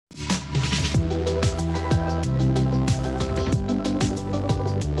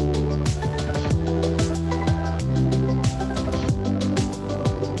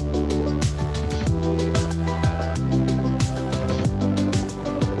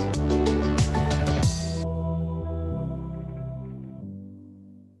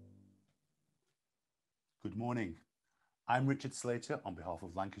Good morning. I'm Richard Slater on behalf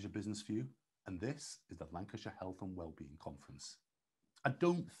of Lancashire Business View, and this is the Lancashire Health and Wellbeing Conference. I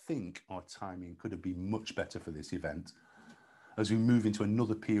don't think our timing could have been much better for this event as we move into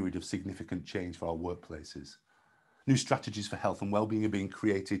another period of significant change for our workplaces. New strategies for health and wellbeing are being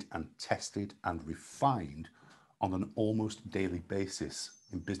created and tested and refined on an almost daily basis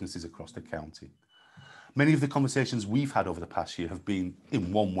in businesses across the county. Many of the conversations we've had over the past year have been,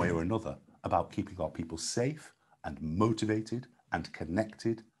 in one way or another, about keeping our people safe and motivated and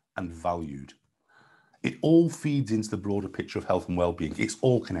connected and valued. It all feeds into the broader picture of health and wellbeing. It's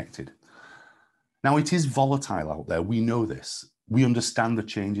all connected. Now, it is volatile out there. We know this. We understand the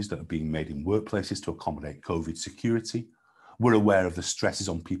changes that are being made in workplaces to accommodate COVID security. We're aware of the stresses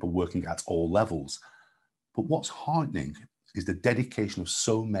on people working at all levels. But what's heartening is the dedication of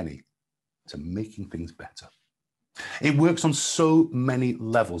so many to making things better. It works on so many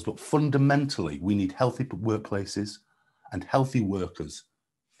levels, but fundamentally, we need healthy workplaces and healthy workers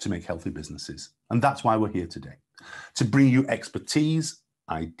to make healthy businesses. And that's why we're here today, to bring you expertise,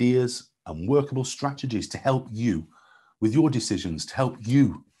 ideas, and workable strategies to help you with your decisions, to help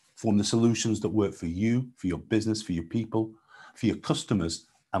you form the solutions that work for you, for your business, for your people, for your customers,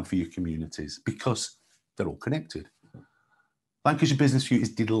 and for your communities, because they're all connected. Lancashire Business View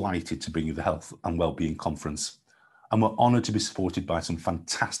is delighted to bring you the Health and Wellbeing Conference, and we're honoured to be supported by some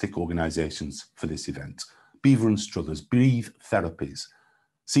fantastic organisations for this event. Beaver and Struthers, Breathe Therapies,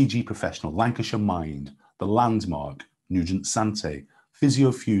 CG Professional, Lancashire Mind, The Landmark, Nugent Sante,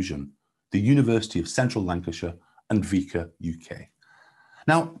 Physiofusion, the University of Central Lancashire, and Vika UK.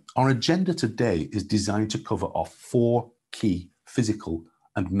 Now, our agenda today is designed to cover our 4 key physical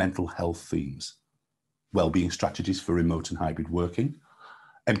and mental health themes: wellbeing strategies for remote and hybrid working,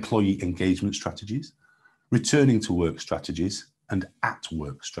 employee engagement strategies, returning to work strategies, and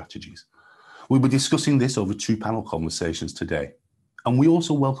at-work strategies. We'll be discussing this over 2 panel conversations today. And we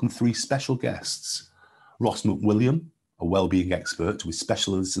also welcome 3 special guests: Ross McWilliam, a wellbeing expert with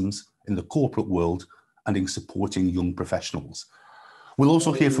specialisms in the corporate world and in supporting young professionals. We'll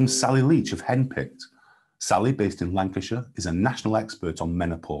also hear from Sally Leach of Henpicked. Sally, based in Lancashire, is a national expert on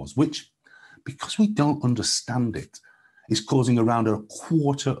menopause, which, because we don't understand it, is causing around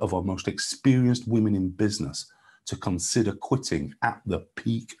 1/4 of our most experienced women in business to consider quitting at the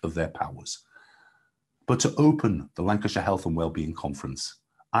peak of their powers. But to open the Lancashire Health and Wellbeing Conference,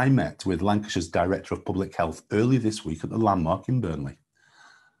 I met with Lancashire's Director of Public Health earlier this week at the Landmark in Burnley.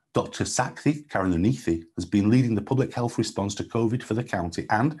 Dr. Sakthi Karunanithi has been leading the public health response to COVID for the county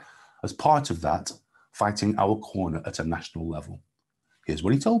and, as part of that, fighting our corner at a national level. Here's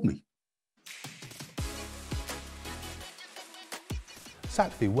what he told me.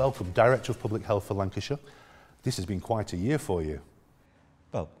 Sakthi, welcome, Director of Public Health for Lancashire. This has been quite a year for you.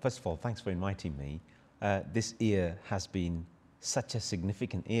 Well, first of all, thanks for inviting me. This year has been such a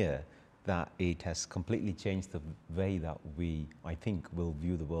significant year that it has completely changed the way that we, I think, will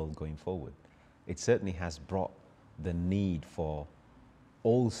view the world going forward. It certainly has brought the need for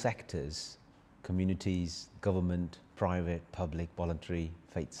all sectors, communities, government, private, public, voluntary,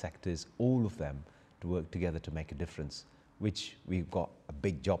 faith sectors, all of them to work together to make a difference, which we've got a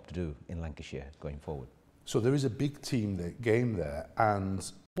big job to do in Lancashire going forward. So there is a big game there,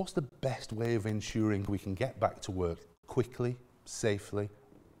 and what's the best way of ensuring we can get back to work quickly, safely,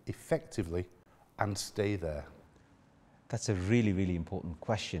 effectively, and stay there? That's a really, really important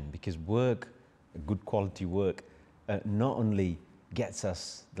question, because work, good quality work, not only gets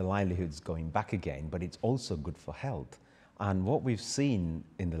us the livelihoods going back again, but it's also good for health. And what we've seen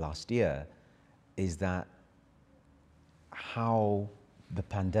in the last year is that how the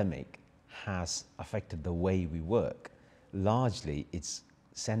pandemic has affected the way we work. Largely, it's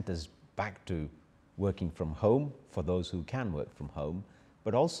sent us back to working from home for those who can work from home,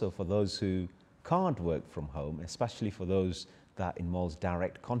 but also for those who can't work from home, especially for those that involves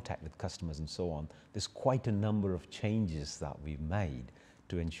direct contact with customers and so on. There's quite a number of changes that we've made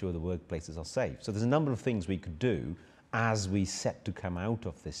to ensure the workplaces are safe. So there's a number of things we could do as we set to come out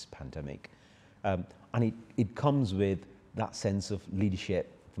of this pandemic. And it comes with that sense of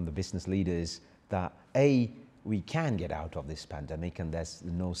leadership from the business leaders that we can get out of this pandemic and there's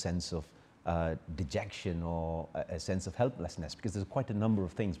no sense of dejection or a sense of helplessness, because there's quite a number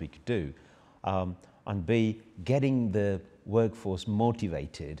of things we could do. And B, getting the workforce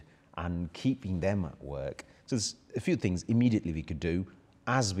motivated and keeping them at work. So there's a few things immediately we could do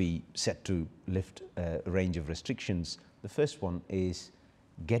as we set to lift a range of restrictions. The first one is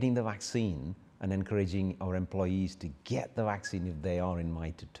getting the vaccine and encouraging our employees to get the vaccine if they are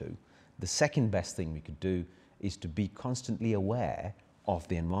invited to. The second best thing we could do is to be constantly aware of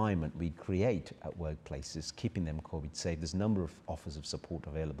the environment we create at workplaces, keeping them COVID safe. There's a number of offers of support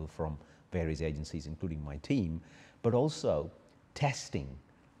available from various agencies, including my team, but also testing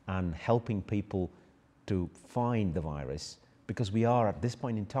and helping people to find the virus, because we are at this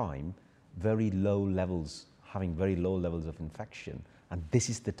point in time having very low levels of infection, and this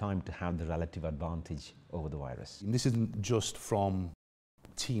is the time to have the relative advantage over the virus. And this isn't just from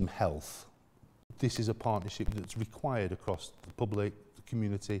team health. This is a partnership that's required across the public, the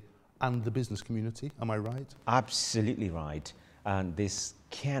community and the business community. Am I right? Absolutely right. And this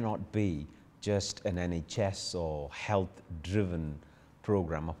cannot be just an NHS or health-driven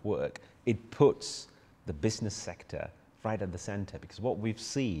program of work. It puts the business sector right at the center, because what we've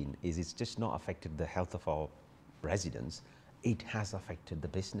seen is it's just not affected the health of our residents, it has affected the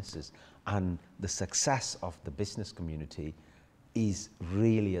businesses. And the success of the business community is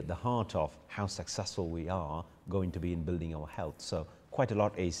really at the heart of how successful we are going to be in building our health. So quite a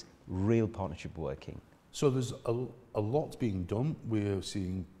lot is real partnership working. So there's a lot being done. We're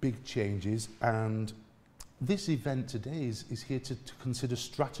seeing big changes, and this event today is here to consider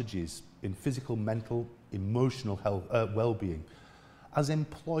strategies in physical, mental, emotional health, well-being. As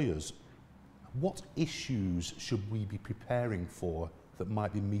employers, what issues should we be preparing for that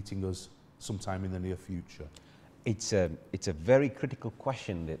might be meeting us sometime in the near future? It's a very critical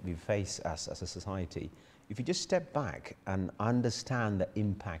question that we face as a society. If you just step back and understand the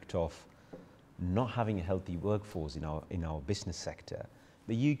impact of not having a healthy workforce in our business sector,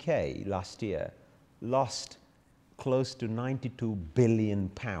 the UK last year lost close to £92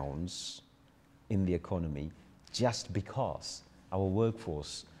 billion in the economy just because our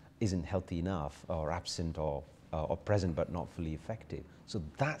workforce isn't healthy enough, or absent, or present but not fully effective. So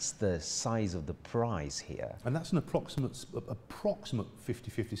that's the size of the prize here. And that's an approximate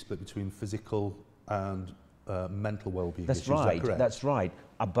 50-50 split between physical and mental well-being That's issues. right, Is that correct? that's right.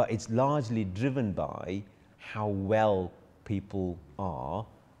 But it's largely driven by how well people are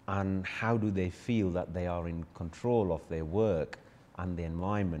and how do they feel that they are in control of their work and the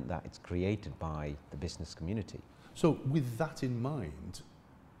environment that it's created by the business community. So with that in mind,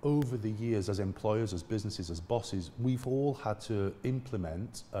 over the years, as employers, as businesses, as bosses, we've all had to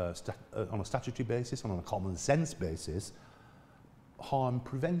implement on a statutory basis and on a common sense basis harm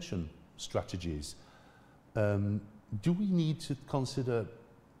prevention strategies. Do we need to consider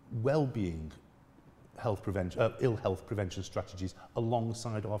well-being ill health prevention strategies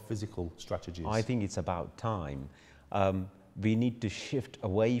alongside our physical strategies? I think it's about time. We need to shift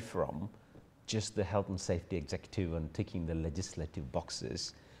away from just the health and safety executive and ticking the legislative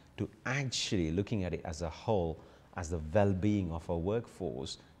boxes to actually looking at it as a whole, as the well-being of our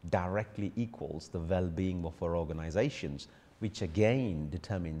workforce directly equals the well-being of our organizations, which again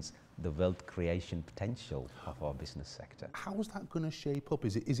determines the wealth creation potential of our business sector. How is that going to shape up?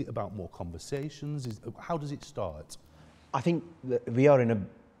 Is it about more conversations? How does it start? I think that we are in a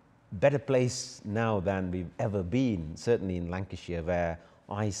better place now than we've ever been, certainly in Lancashire, where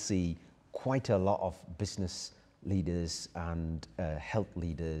I see quite a lot of business leaders and health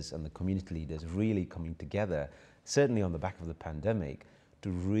leaders and the community leaders really coming together, certainly on the back of the pandemic,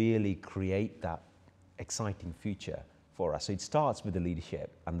 to really create that exciting future for us. So it starts with the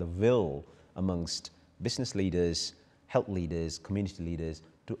leadership and the will amongst business leaders, health leaders, community leaders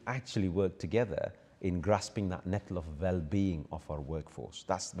to actually work together in grasping that nettle of well-being of our workforce.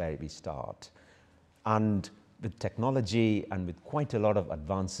 That's where we start. And with technology and with quite a lot of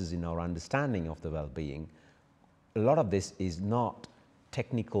advances in our understanding of the well-being, a lot of this is not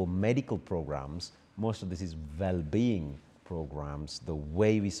technical medical programs. Most of this is well-being programs, the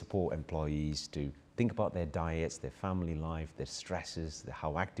way we support employees to think about their diets, their family life, their stresses,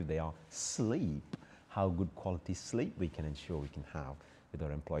 how active they are, sleep, how good quality sleep we can ensure we can have with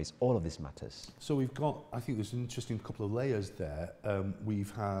our employees. All of this matters. So we've got, I think there's an interesting couple of layers there.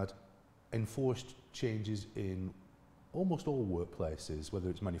 We've had enforced changes in almost all workplaces, whether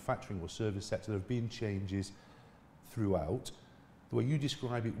it's manufacturing or service sector. There have been changes throughout. The way you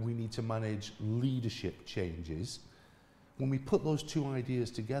describe it, we need to manage leadership changes. When we put those two ideas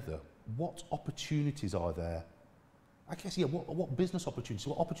together, what opportunities are there? I guess, yeah, what business opportunities,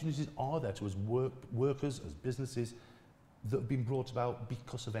 what opportunities are there to us workers, as businesses, that have been brought about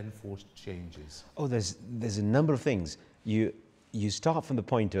because of enforced changes? Oh, there's a number of things. You start from the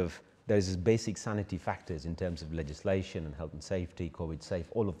point of there's basic sanity factors in terms of legislation and health and safety, COVID safe,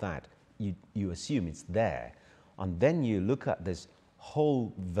 all of that. You assume it's there. And then you look at this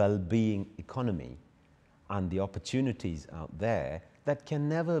whole well-being economy and the opportunities out there that can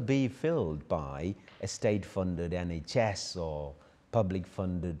never be filled by a state-funded NHS or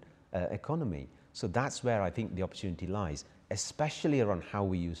public-funded economy. So that's where I think the opportunity lies. especially around how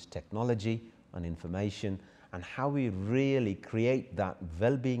we use technology and information and how we really create that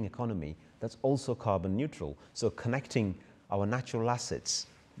well-being economy that's also carbon neutral. So connecting our natural assets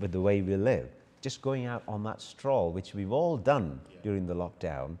with the way we live, just going out on that stroll, which we've all done during the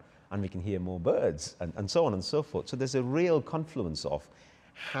lockdown, and we can hear more birds and so on and so forth. So there's a real confluence of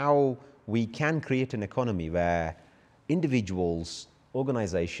how we can create an economy where individuals,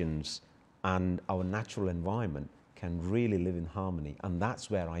 organizations, and our natural environment can really live in harmony. And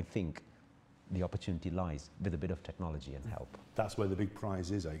that's where I think the opportunity lies, with a bit of technology and help. That's where the big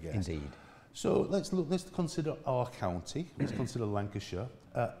prize is, I guess. Indeed. So let's consider our county, let's consider Lancashire,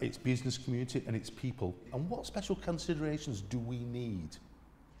 its business community and its people. And what special considerations do we need?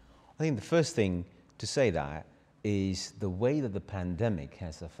 I think the first thing to say that is the way that the pandemic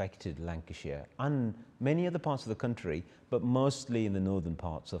has affected Lancashire and many other parts of the country, but mostly in the northern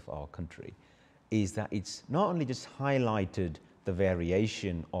parts of our country, is that it's not only just highlighted the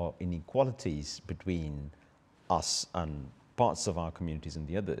variation or inequalities between us and parts of our communities and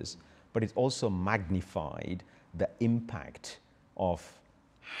the others, but it's also magnified the impact of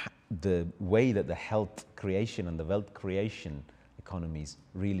the way that the health creation and the wealth creation economies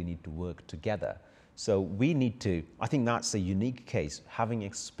really need to work together. So we need to, I think that's a unique case, having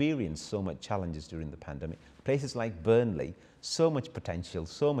experienced so much challenges during the pandemic. Places like Burnley, so much potential,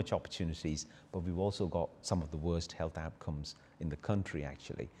 so much opportunities, but we've also got some of the worst health outcomes in the country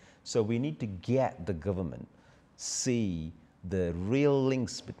actually. So we need to get the government see the real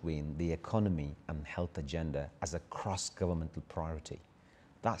links between the economy and health agenda as a cross-governmental priority.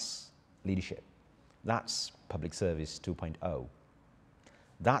 That's leadership. That's public service 2.0.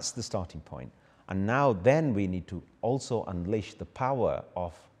 That's the starting point. And now then we need to also unleash the power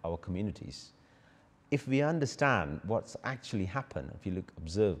of our communities. If we understand what's actually happened, if you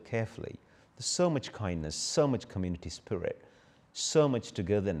observe carefully, there's so much kindness, so much community spirit, so much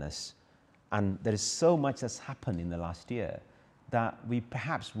togetherness, and there is so much that's happened in the last year that we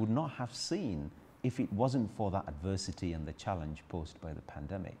perhaps would not have seen if it wasn't for that adversity and the challenge posed by the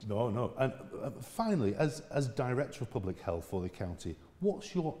pandemic. No. And finally, as Director of Public Health for the county,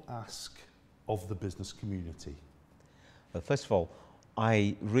 what's your ask of the business community? Well, first of all,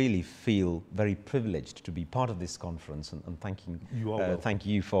 I really feel very privileged to be part of this conference, and thank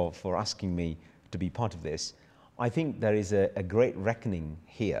you for asking me to be part of this. I think there is a great reckoning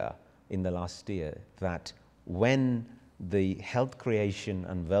here in the last year that when the health creation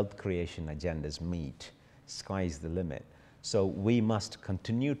and wealth creation agendas meet, sky's the limit. So we must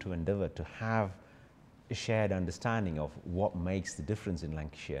continue to endeavour to have a shared understanding of what makes the difference in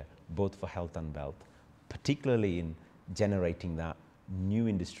Lancashire, both for health and wealth, particularly in generating that new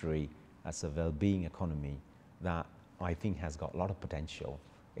industry as a well-being economy that I think has got a lot of potential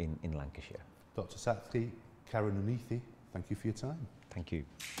in Lancashire. Dr. Sakthi Karunanithi, thank you for your time. Thank you.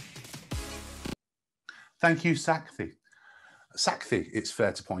 Thank you, Sakthi. Sakthi, it's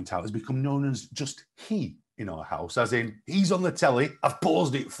fair to point out, has become known as just he in our house, as in he's on the telly, I've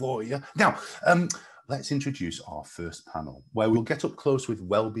paused it for you. Now, let's introduce our first panel, where we'll get up close with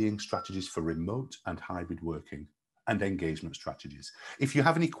wellbeing strategies for remote and hybrid working and engagement strategies. If you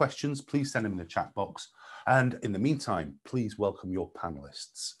have any questions, please send them in the chat box. And in the meantime, please welcome your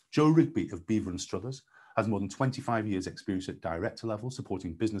panelists. Joe Rigby of Beaver and Struthers has more than 25 years experience at director level,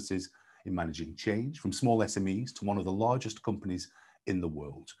 supporting businesses in managing change from small SMEs to one of the largest companies in the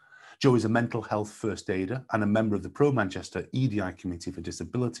world. Joe is a mental health first aider and a member of the Pro Manchester EDI Committee for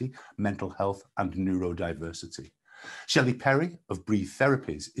Disability, Mental Health and Neurodiversity. Shelley Perry of Breathe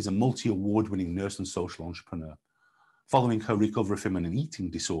Therapies is a multi-award winning nurse and social entrepreneur. Following her recovery from an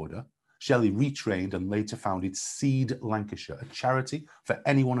eating disorder, Shelley retrained and later founded Seed Lancashire, a charity for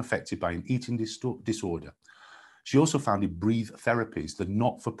anyone affected by an eating disorder. She also founded Breathe Therapies, the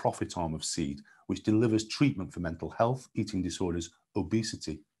not-for-profit arm of Seed, which delivers treatment for mental health, eating disorders,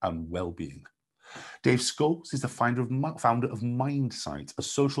 obesity and well-being. Dave Scholes is the founder of MindSight, a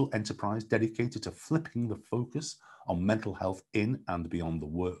social enterprise dedicated to flipping the focus on mental health in and beyond the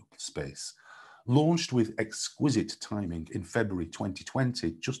workspace. Launched with exquisite timing in February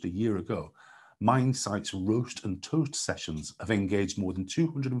 2020, just a year ago, MindSight's roast and toast sessions have engaged more than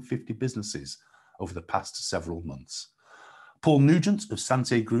 250 businesses over the past several months. Paul Nugent of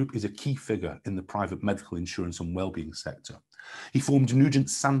Sante Group is a key figure in the private medical insurance and wellbeing sector. He formed Nugent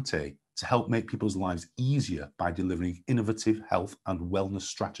Sante to help make people's lives easier by delivering innovative health and wellness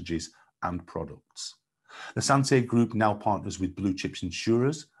strategies and products. The Sante Group now partners with blue chips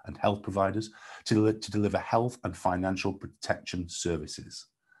insurers and health providers to deliver health and financial protection services.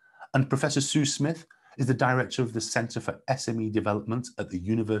 And Professor Sue Smith is the director of the Centre for SME Development at the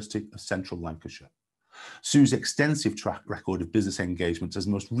University of Central Lancashire. Sue's extensive track record of business engagement has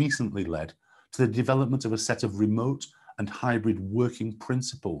most recently led to the development of a set of remote and hybrid working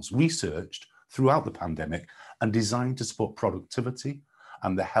principles researched throughout the pandemic and designed to support productivity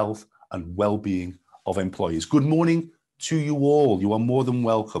and the health and well-being of employees. Good morning to you all. You are more than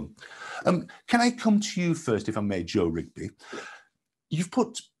welcome. Can I come to you first, if I may, Joe Rigby? You've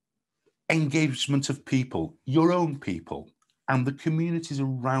put engagement of people, your own people, and the communities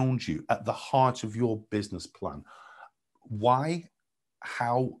around you at the heart of your business plan. Why,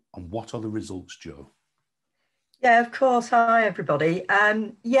 how, and what are the results, Joe? Yeah, of course. Hi, everybody.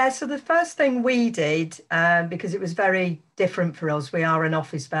 So the first thing we did, because it was very different for us, we are an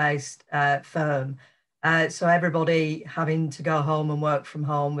office-based firm. So everybody having to go home and work from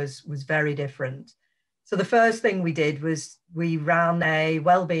home was very different. So the first thing we did was we ran a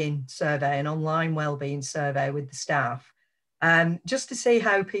wellbeing survey, an online wellbeing survey with the staff, just to see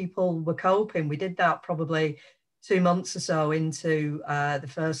how people were coping. We did that probably 2 months or so into the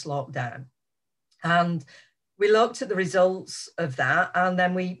first lockdown. And we looked at the results of that, and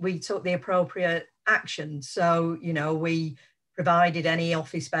then we took the appropriate action. So, you know, we provided any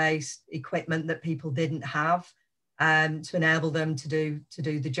office-based equipment that people didn't have to enable them to do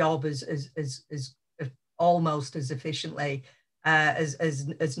the job as almost as efficiently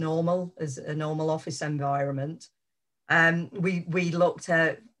as normal, as a normal office environment. We looked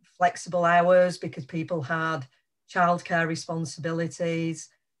at flexible hours because people had childcare responsibilities.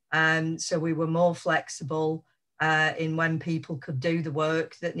 So we were more flexible in when people could do the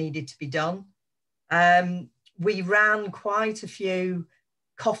work that needed to be done. We ran quite a few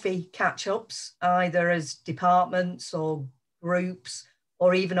coffee catch-ups, either as departments or groups,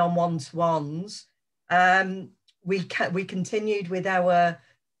 or even on one-to-ones. We continued with our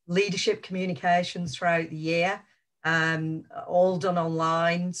leadership communications throughout the year, all done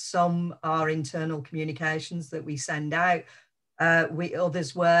online. Some are internal communications that we send out.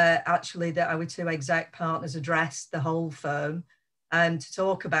 Others were actually that our two exec partners addressed the whole firm to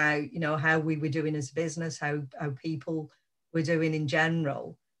talk about, you know, how we were doing as a business, how people were doing in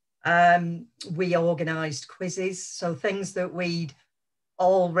general. We organised quizzes, so things that we'd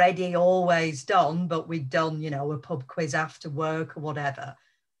already always done, but we'd done, you know, a pub quiz after work or whatever.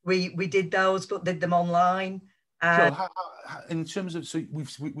 We did those, but did them online. So in terms of, so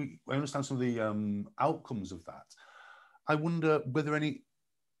I understand some of the outcomes of that. I wonder whether any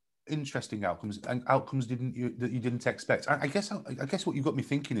interesting outcomes and outcomes that you didn't expect. I guess what you got me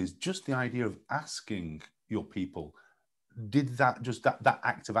thinking is just the idea of asking your people. Did that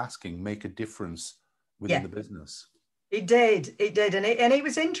act of asking make a difference within the business? It did, and it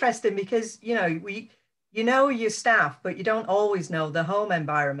was interesting because you know your staff, but you don't always know the home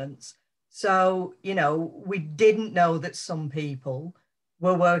environments. So we didn't know that some people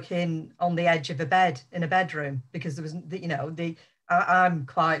were working on the edge of a bed in a bedroom because there was, I'm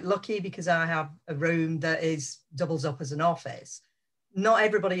quite lucky because I have a room that doubles up as an office. Not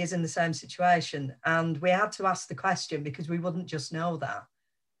everybody is in the same situation. And we had to ask the question because we wouldn't just know that.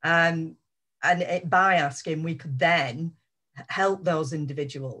 By asking, we could then help those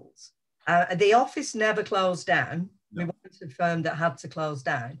individuals. The office never closed down. No. We weren't a firm that had to close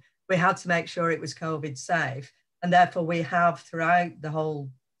down. We had to make sure it was COVID safe. And therefore, we have, throughout the whole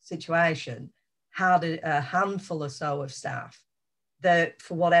situation, had a handful or so of staff that,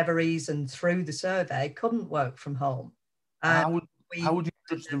 for whatever reason, through the survey, couldn't work from home. How would you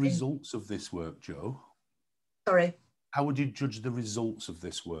judge the results of this work, Joe? Sorry? How would you judge the results of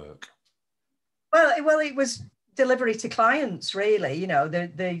this work? Well, it was delivery to clients, really.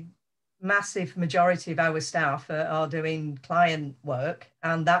 The massive majority of our staff are doing client work,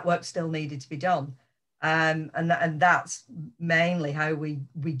 and that work still needed to be done. And that's mainly how we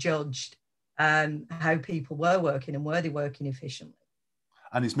judged how people were working and were they working efficiently.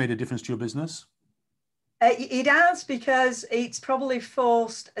 And it's made a difference to your business? It has, because it's probably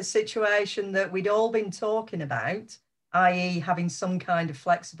forced a situation that we'd all been talking about, i.e. having some kind of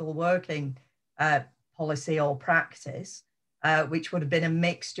flexible working policy or practice, which would have been a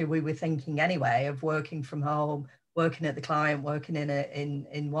mixture, we were thinking anyway, of working from home, working at the client, working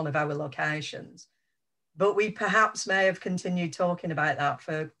in one of our locations. But we perhaps may have continued talking about that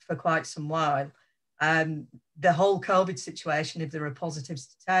for quite some while. The whole COVID situation, if there are positives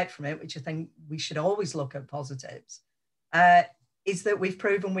to take from it, which I think we should always look at positives, is that we've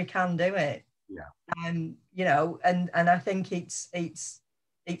proven we can do it. Yeah. And I think it's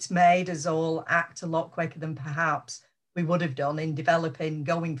made us all act a lot quicker than perhaps we would have done in developing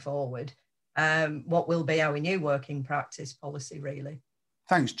going forward what will be our new working practice policy, really.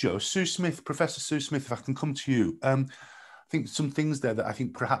 Thanks, Joe. Sue Smith, Professor Sue Smith, if I can come to you. think some things there that I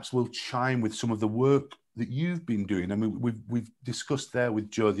think perhaps will chime with some of the work that you've been doing. I mean, we've discussed there with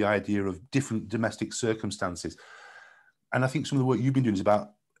Joe the idea of different domestic circumstances. And I think some of the work you've been doing is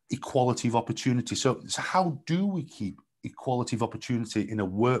about equality of opportunity. So how do we keep equality of opportunity in a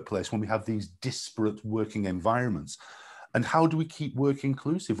workplace when we have these disparate working environments? And how do we keep work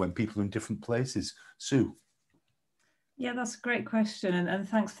inclusive when people are in different places? Sue? Yeah, that's a great question. And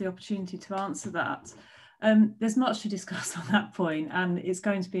thanks for the opportunity to answer that. There's much to discuss on that point, and it's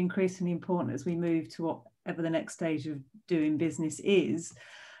going to be increasingly important as we move to whatever the next stage of doing business is.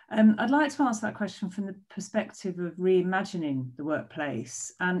 I'd like to answer that question from the perspective of reimagining the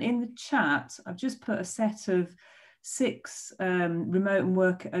workplace. And in the chat, I've just put a set of 6 remote and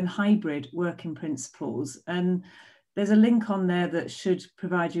work and hybrid working principles. And there's a link on there that should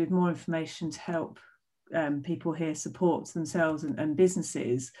provide you with more information to help people here support themselves and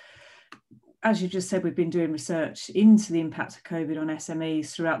businesses. As you just said, we've been doing research into the impact of COVID on SMEs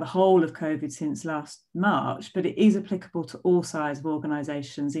throughout the whole of COVID since last March, but it is applicable to all sizes of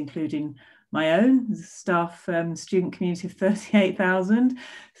organisations, including my own staff, student community of 38,000,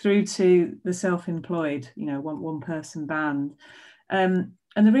 through to the self-employed, one person band. And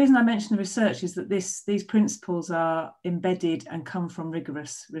the reason I mention the research is that these principles are embedded and come from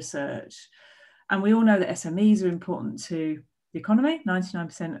rigorous research. And we all know that SMEs are important to the economy.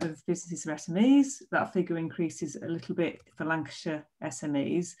 99% of businesses are SMEs. That figure increases a little bit for Lancashire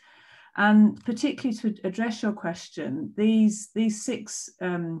SMEs. And particularly to address your question, these 6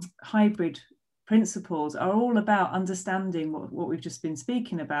 hybrid principles are all about understanding what we've just been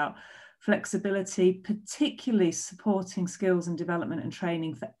speaking about: flexibility, particularly supporting skills and development and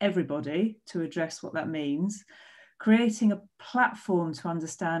training for everybody to address what that means, creating a platform to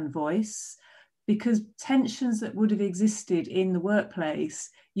understand voice, because tensions that would have existed in the workplace,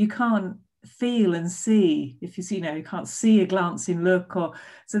 you can't feel and see if you can't see a glancing look,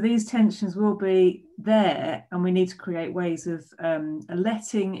 so these tensions will be there, and we need to create ways of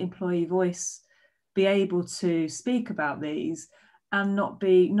letting employee voice be able to speak about these and not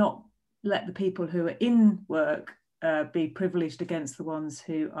let the people who are in work be privileged against the ones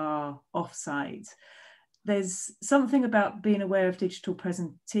who are off-site. There's something about being aware of digital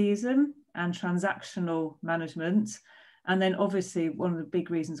presenteeism and transactional management. And then obviously one of the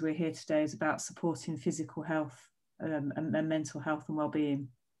big reasons we're here today is about supporting physical health and mental health and well-being.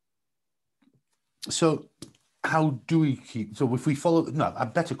 So how do we keep, so if we follow, no, a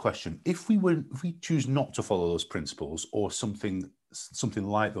better question, if we choose not to follow those principles or something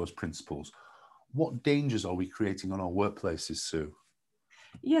like those principles, what dangers are we creating on our workplaces, Sue?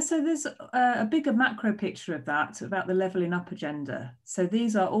 Yeah, so there's a bigger macro picture of that, about the levelling up agenda. So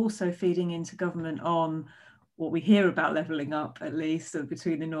these are also feeding into government on what we hear about levelling up, at least,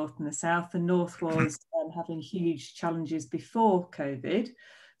 between the North and the South. The North was having huge challenges before COVID.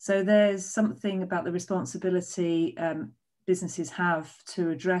 So there's something about the responsibility businesses have to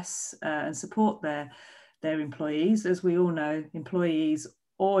address and support their employees. As we all know, employees,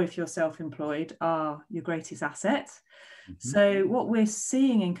 or if you're self-employed, are your greatest asset. So what we're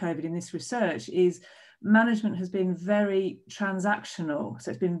seeing in COVID in this research is management has been very transactional.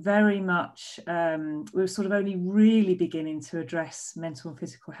 So it's been very much, we're sort of only really beginning to address mental and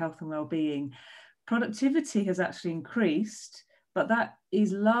physical health and well-being. Productivity has actually increased, but that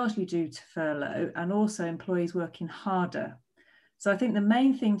is largely due to furlough and also employees working harder. So I think the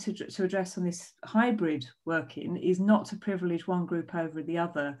main thing to address on this hybrid working is not to privilege one group over the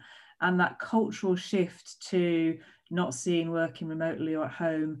other, and that cultural shift to not seeing working remotely or at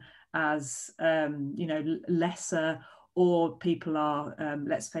home as lesser, or people are,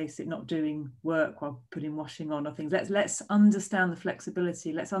 let's face it, not doing work while putting washing on or things. Let's understand the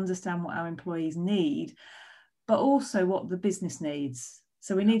flexibility. Let's understand what our employees need, but also what the business needs.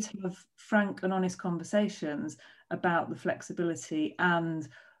 So we need to have frank and honest conversations about the flexibility and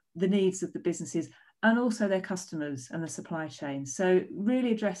the needs of the businesses and also their customers and the supply chain. So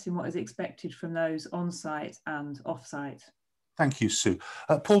really addressing what is expected from those on-site and off-site. Thank you, Sue.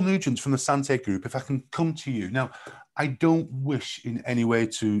 Paul Nugent from the Sante Group, if I can come to you. Now, I don't wish in any way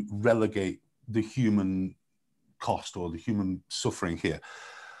to relegate the human cost or the human suffering here.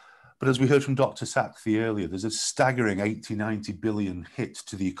 But as we heard from Dr. Sakthi earlier, there's a staggering 80-90 billion hit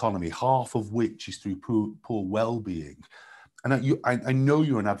to the economy, half of which is through poor well-being. And I know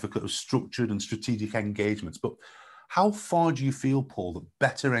you're an advocate of structured and strategic engagements, but how far do you feel, Paul, that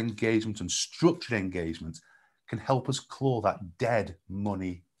better engagement and structured engagement can help us claw that dead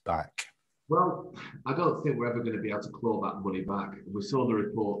money back? Well, I don't think we're ever going to be able to claw that money back. We saw the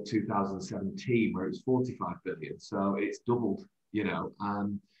report 2017 where it was 45 billion, so it's doubled,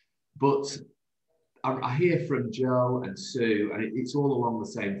 but I hear from Joe and Sue, and it's all along the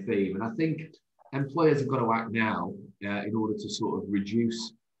same theme. And I think employers have got to act now in order to sort of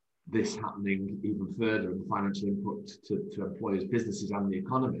reduce this happening even further and the financial input to employers, businesses, and the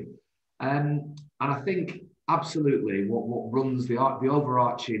economy. And I think absolutely what runs the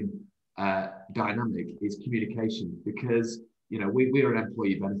overarching dynamic is communication, because we're an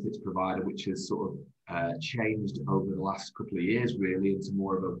employee benefits provider, which has sort of changed over the last couple of years really into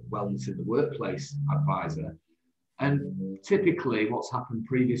more of a wellness in the workplace advisor. And typically what's happened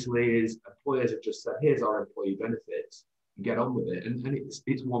previously is employers have just said, here's our employee benefits, and get on with it. And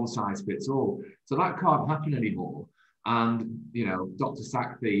it's one size fits all. So that can't happen anymore. And, Dr.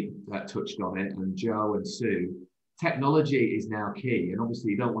 Sakthi touched on it, and Joe and Sue. Technology is now key. And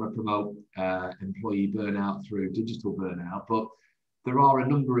obviously you don't want to promote employee burnout through digital burnout, but there are a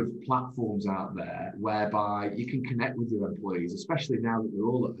number of platforms out there whereby you can connect with your employees, especially now that they're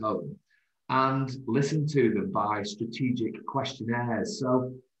all at home, and listen to them by strategic questionnaires.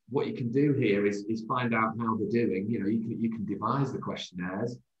 So what you can do here is find out how they're doing. You can devise the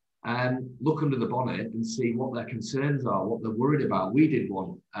questionnaires and look under the bonnet and see what their concerns are, what they're worried about. We did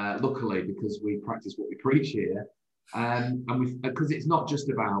one, luckily, because we practice what we preach here. And because it's not just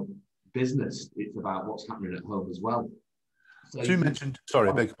about business, it's about what's happening at home as well. So you mentioned, sorry,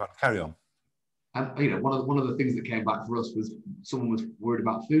 I beg your pardon, carry on. And one of the things that came back for us was someone was worried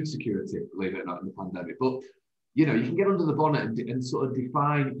about food security, believe it or not, in the pandemic. But you can get under the bonnet and sort of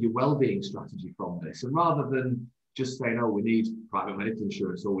define your well-being strategy from this. And rather than just saying, oh, we need private medical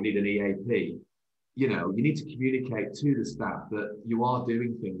insurance or we need an EAP, you need to communicate to the staff that you are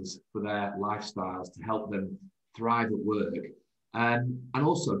doing things for their lifestyles to help them thrive at work, and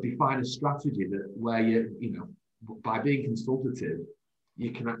also define a strategy where by being consultative,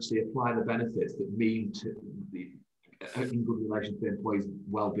 you can actually apply the benefits that mean to in good relation to the employees'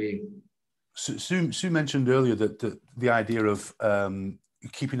 well-being. Sue mentioned earlier that the idea of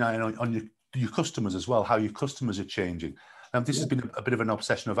keeping an eye on your customers as well, how your customers are changing. This has been a bit of an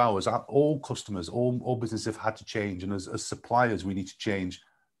obsession of ours. All customers, all businesses have had to change, and as suppliers, we need to change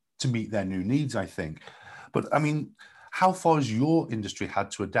to meet their new needs, I think. But I mean, how far has your industry had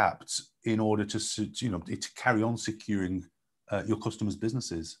to adapt in order to carry on securing your customers'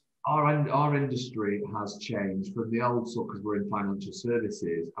 businesses? Our industry has changed from the old sort, because we're in financial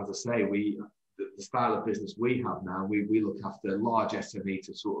services. As I say, the style of business we have now, we look after large SME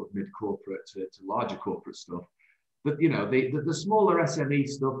to sort of mid-corporate to larger corporate stuff. But the smaller SME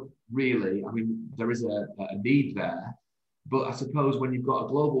stuff, really, I mean, there is a need there. But I suppose when you've got a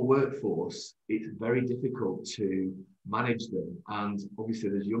global workforce, it's very difficult to manage them. And obviously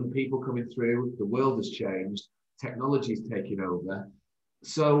there's young people coming through, the world has changed, technology's taking over.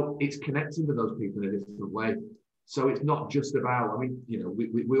 So it's connecting with those people in a different way. So it's not just about,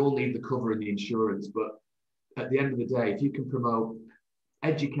 we all need the cover and the insurance, but at the end of the day, if you can promote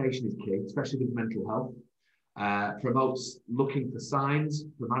education is key, especially with mental health, promotes looking for signs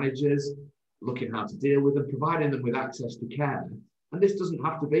for managers, looking how to deal with them, providing them with access to care. And this doesn't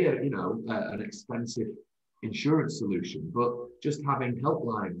have to be an expensive insurance solution, but just having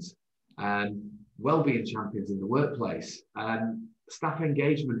helplines and wellbeing champions in the workplace. And staff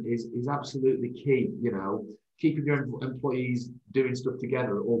engagement is absolutely key. Keeping your employees doing stuff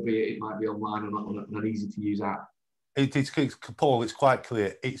together, albeit it might be online or on an easy to use app. Paul, it's quite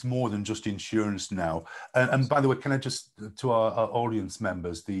clear it's more than just insurance now. And by the way, can I just, to our audience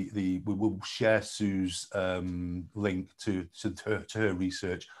members, we will share Sue's link to her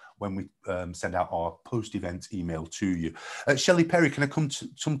research when we send out our post-event email to you. Shelley Perry, can I come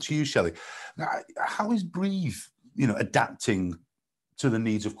to you, Shelley? How is Breathe, adapting to the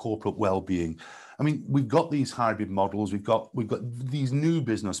needs of corporate well-being? I mean, we've got these hybrid models, we've got these new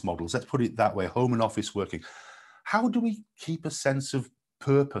business models, let's put it that way, home and office working. How do we keep a sense of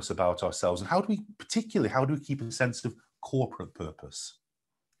purpose about ourselves? And how do we keep a sense of corporate purpose?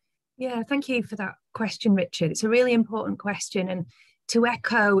 Yeah, thank you for that question, Richard. It's a really important question. And to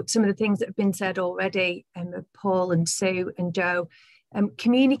echo some of the things that have been said already, Paul and Sue and Joe,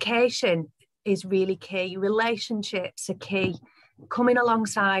 communication is really key. Relationships are key. Coming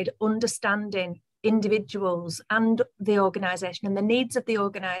alongside, understanding individuals and the organisation and the needs of the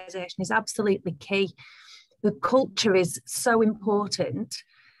organisation is absolutely key. The culture is so important,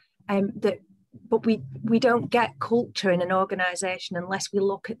 but we don't get culture in an organisation unless we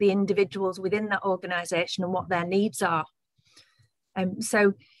look at the individuals within that organisation and what their needs are.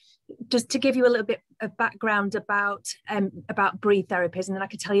 So just to give you a little bit of background about Breathe Therapies, and then I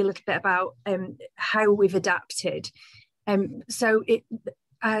can tell you a little bit about how we've adapted.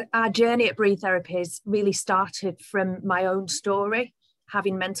 Our journey at Breathe Therapies really started from my own story,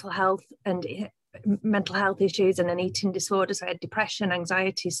 having mental health and mental health issues and an eating disorder. So I had depression,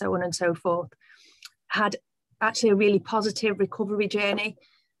 anxiety, so on and so forth. Had actually a really positive recovery journey.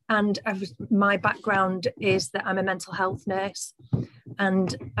 And my background is that I'm a mental health nurse.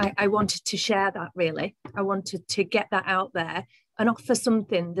 And I wanted to share that, really. I wanted to get that out there and offer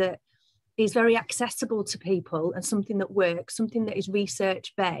something that is very accessible to people and something that works, something that is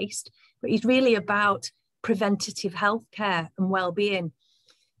research-based, but is really about preventative healthcare and well-being.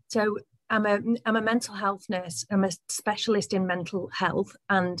 So I'm a mental health nurse. I'm a specialist in mental health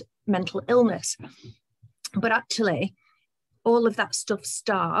and mental illness. But actually, all of that stuff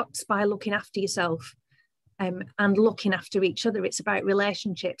starts by looking after yourself and looking after each other. It's about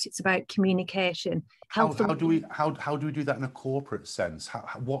relationships. It's about communication. How do we do that in a corporate sense?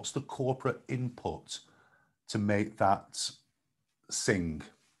 What's the corporate input to make that sing?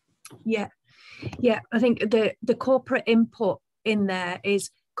 Yeah. I think the corporate input in there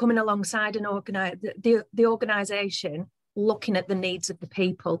is coming alongside the organisation, looking at the needs of the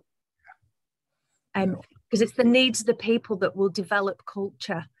people. Because it's the needs of the people that will develop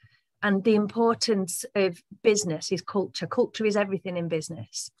culture. And the importance of business is culture. Culture is everything in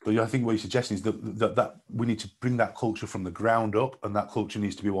business. So I think what you're suggesting is that we need to bring that culture from the ground up, and that culture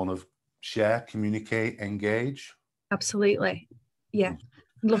needs to be one of share, communicate, engage. Absolutely. Yeah.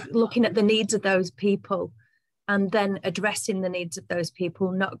 Looking at the needs of those people and then addressing the needs of those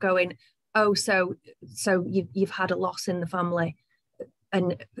people, not going, oh, so you've had a loss in the family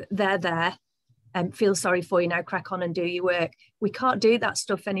and they're there. Feel sorry for you, now crack on and do your work. We can't do that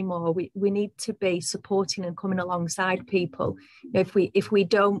stuff anymore. We need to be supporting and coming alongside people. If we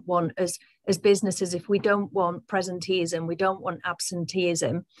don't want, as businesses, if we don't want presenteeism, we don't want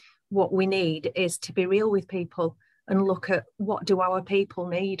absenteeism, what we need is to be real with people and look at what do our people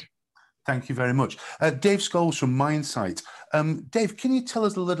need. Thank you very much. Dave Scholes from Mindsight. Dave, can you tell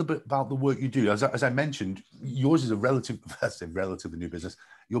us a little bit about the work you do? As I mentioned, yours is a relatively new business.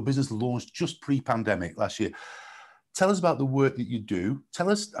 Your business launched just pre-pandemic last year. Tell us about the work that you do. Tell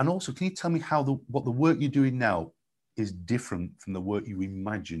us, and also, can you tell me what the work you're doing now is different from the work you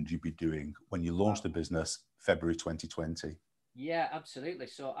imagined you'd be doing when you launched the business February 2020? Yeah, absolutely.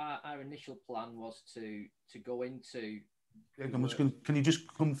 So our initial plan was to go into... Can you just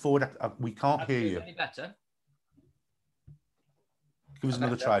come forward? We can't hear you. Any better? Give us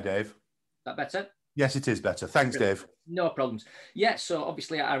another try, Dave. Is that better? Yes, it is better. Thanks, Dave. No problems. Yeah, so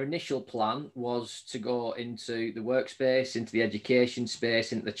obviously our initial plan was to go into the workspace, into the education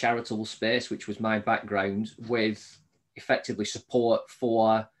space, into the charitable space, which was my background, with effectively support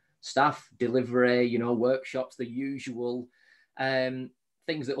for staff, delivery, workshops, the usual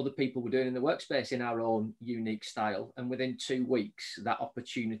things that other people were doing in the workspace in our own unique style. And within 2 weeks, that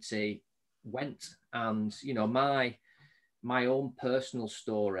opportunity went. And, my own personal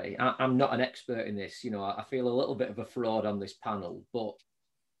story, I'm not an expert in this, I feel a little bit of a fraud on this panel, but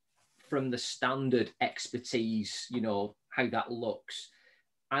from the standard expertise, how that looks,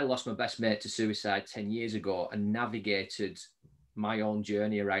 I lost my best mate to suicide 10 years ago and navigated my own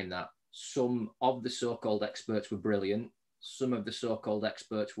journey around that. Some of the so-called experts were brilliant. Some of the so-called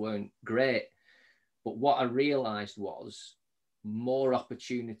experts weren't great. But what I realized was more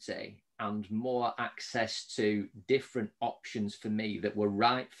opportunity and more access to different options for me that were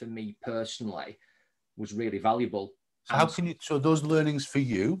right for me personally was really valuable. So those learnings for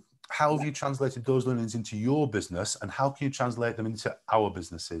you, how have you translated those learnings into your business, and how can you translate them into our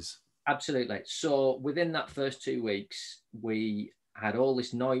businesses? Absolutely. So within that first 2 weeks, we had all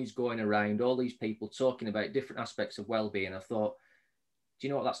this noise going around, all these people talking about different aspects of well-being. I thought, do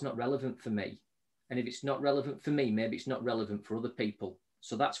you know what? That's not relevant for me. And if it's not relevant for me, maybe it's not relevant for other people.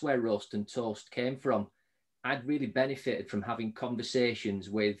 So that's where Roast and Toast came from. I'd really benefited from having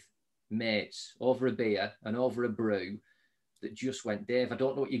conversations with mates over a beer and over a brew that just went, Dave, I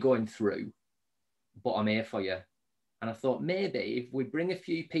don't know what you're going through, but I'm here for you. And I thought maybe if we bring a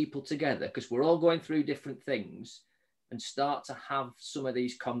few people together, because we're all going through different things, and start to have some of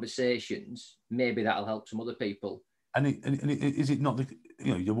these conversations, maybe that'll help some other people. And is it not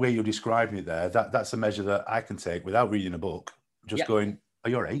the way you're describing it there? That's a measure that I can take without reading a book. Just going, are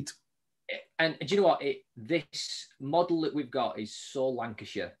you all right? And do you know what? This model that we've got is so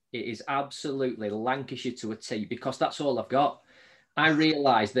Lancashire. It is absolutely Lancashire to a T, because that's all I've got. I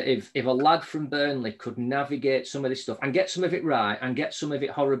realised that if a lad from Burnley could navigate some of this stuff and get some of it right and get some of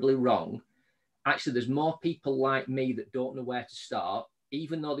it horribly wrong, actually there's more people like me that don't know where to start,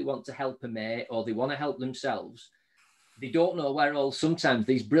 even though they want to help a mate or they want to help themselves. They don't know where all sometimes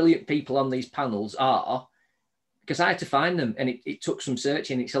these brilliant people on these panels are, because I had to find them, and it took some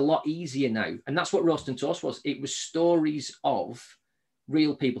searching. It's a lot easier now. And that's what Roast and Toast was. It was stories of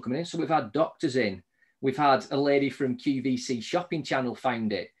real people coming in. So we've had doctors in, we've had a lady from QVC Shopping Channel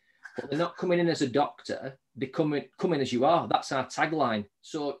found it, but they're not coming in as a doctor, they come in as you are. That's our tagline.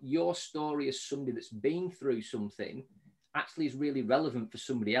 So your story as somebody that's been through something actually is really relevant for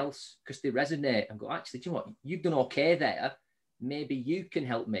somebody else, because they resonate and go, actually, do you know what, you've done okay there, maybe you can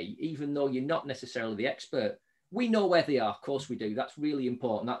help me, even though you're not necessarily the expert. We know where they are, of course we do. That's really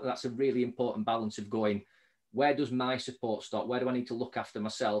important. That's a really important balance of going, where does my support stop? Where do I need to look after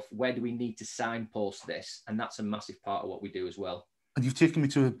myself? Where do we need to signpost this? And that's a massive part of what we do as well. And you've taken me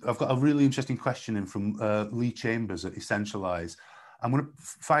to, I've got a really interesting question in from Lee Chambers at Essentialise. I'm going to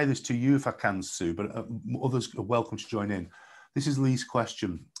fire this to you if I can, Sue, but others are welcome to join in. This is Lee's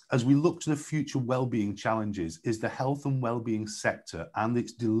question. As we look to the future wellbeing challenges, is the health and wellbeing sector and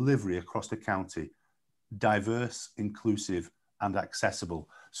its delivery across the county diverse, inclusive and accessible?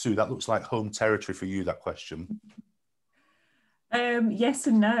 Sue, that looks like home territory for you, that question. Yes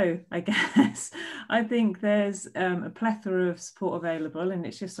and no, I guess. I think there's a plethora of support available, and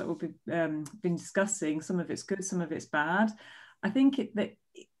it's just what we've been discussing. Some of it's good, some of it's bad. I think that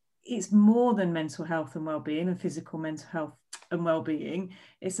it's more than mental health and well-being and physical mental health and well-being.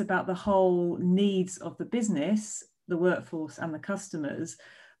 It's about the whole needs of the business, the workforce and the customers.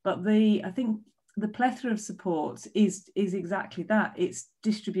 But I think the plethora of support is exactly that. It's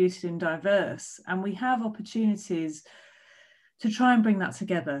distributed and diverse, and we have opportunities to try and bring that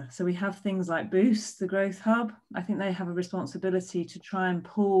together. So we have things like Boost, the Growth Hub. I think they have a responsibility to try and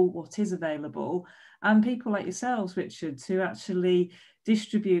pull what is available, and people like yourselves, Richard, to actually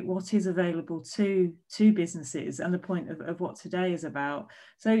distribute what is available to businesses and the point of what today is about.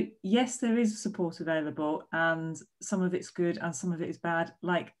 So yes, there is support available, and some of it's good and some of it is bad,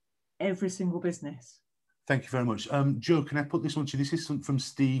 like every single business. Thank you very much. Joe, can I put this one to you? This is from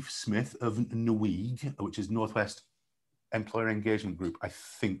Steve Smith of NWEG, which is Northwest Employer Engagement Group. I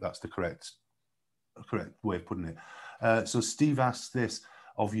think that's the correct way of putting it. So Steve asked this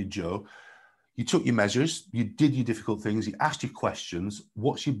of you, Joe. You took your measures, you did your difficult things, you asked your questions.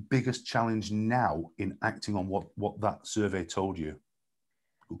 What's your biggest challenge now in acting on what that survey told you?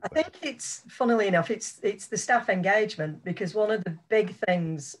 I think it's, funnily enough, it's the staff engagement, because one of the big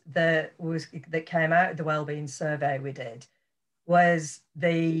things that came out of the wellbeing survey we did was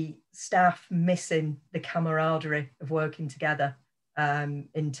the staff missing the camaraderie of working together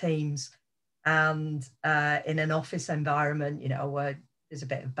in teams and in an office environment, you know, where there's a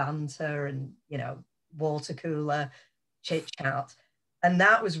bit of banter and, you know, water cooler chit chat. And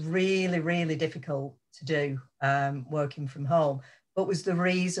that was really, really difficult to do working from home, but was the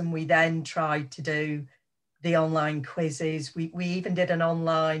reason we then tried to do the online quizzes. We even did an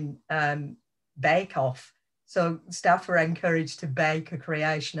online bake-off. So staff are encouraged to bake a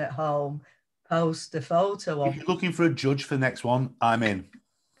creation at home, post the photo of. If you're looking for a judge for the next one, I'm in.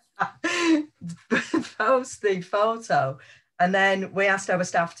 Post the photo. And then we asked our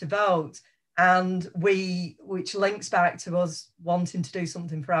staff to vote, and which links back to us wanting to do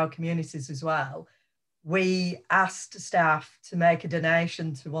something for our communities as well. We asked staff to make a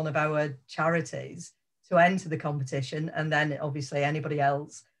donation to one of our charities to enter the competition, and then obviously anybody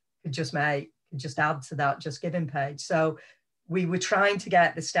else could just add to that Just Giving page. So we were trying to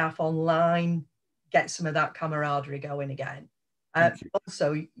get the staff online, get some of that camaraderie going again.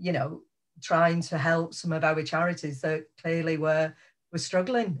 Also, you know, trying to help some of our charities that clearly were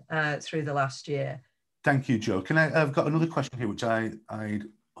struggling through the last year. Thank you, Joe. I've got another question here, which I've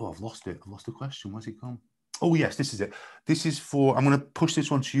lost it. I've lost the question. Where's it gone? Oh, yes, this is it. This is for, I'm going to push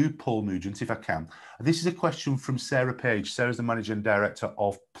this one to you, Paul Nugent, if I can. This is a question from Sarah Page. Sarah's the Managing Director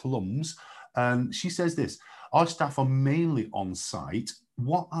of Plums. And she says this: our staff are mainly on site.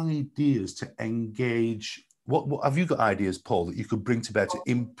 What ideas to engage? What have you got ideas, Paul, that you could bring to bear to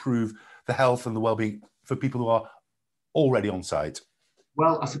improve the health and the well-being for people who are already on site?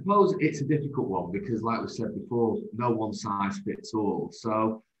 Well, I suppose it's a difficult one because, like we said before, no one size fits all.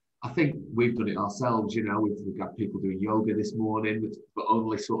 So I think we've done it ourselves. You know, we've got people doing yoga this morning, but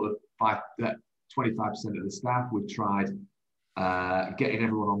only sort of 25% of the staff. We've tried getting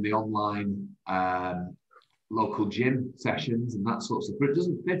everyone on the online local gym sessions and that sort of stuff, but it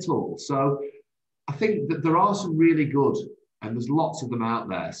doesn't fit all. So I think that there are some really good, and there's lots of them out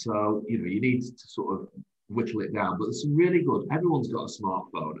there. So, you know, you need to sort of whittle it down, but there's some really good. Everyone's got a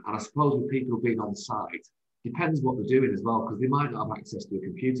smartphone, and I suppose with people being on site, depends what they're doing as well, because they might not have access to a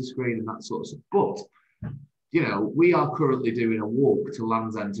computer screen and that sort of stuff. But, you know, we are currently doing a walk to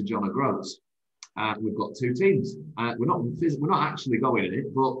Land's End to John O'Groats, and we've got 2 teams. We're not actually going in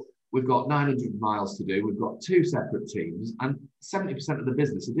it, but we've got 900 miles to do. We've got 2 separate teams, and 70% of the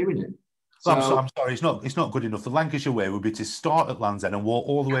business are doing it. Well, I'm sorry, it's not good enough. The Lancashire way would be to start at Land's End and walk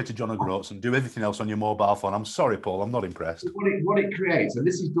all the way to John O'Groats and do everything else on your mobile phone. I'm sorry, Paul, I'm not impressed. What it creates, and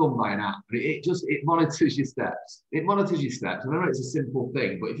this is done by an app, but it monitors your steps. It monitors your steps. And I know it's a simple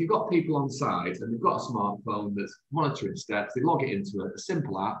thing, but if you've got people on site and they've got a smartphone that's monitoring steps, they log it into a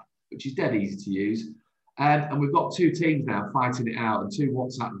simple app, which is dead easy to use. And we've got 2 teams now fighting it out, and 2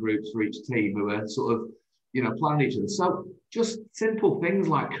 WhatsApp groups for each team who are sort of, planning each other. So just simple things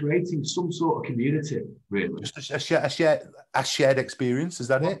like creating some sort of community, really. Just a shared experience, is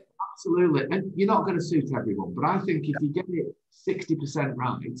that it? Absolutely. And you're not going to suit everyone, but I think if you get it 60%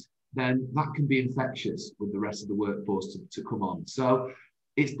 right, then that can be infectious with the rest of the workforce to come on. So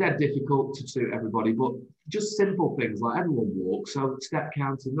it's dead difficult to suit everybody, but just simple things like everyone walks, so step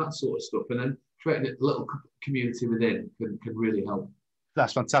counting, that sort of stuff, and then creating a little community within can really help.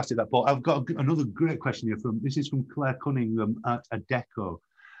 That's fantastic, that, Paul. I've got another great question here this is from Claire Cunningham at Adecco.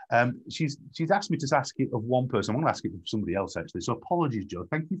 She's asked me to ask it of one person. I'm going to ask it of somebody else, actually. So apologies, Joe.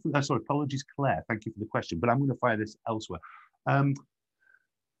 Thank you for apologies, Claire. Thank you for the question, but I'm going to fire this elsewhere.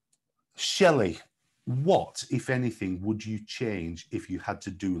 Shelley, what, if anything, would you change if you had to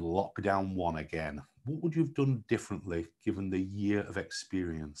do lockdown 1 again? What would you have done differently given the year of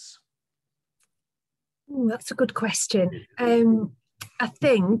experience? Ooh, that's a good question. I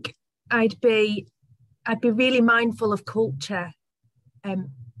think I'd be really mindful of culture,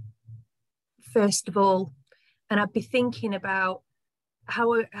 first of all, and I'd be thinking about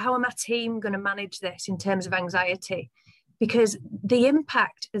how are my team going to manage this in terms of anxiety, because the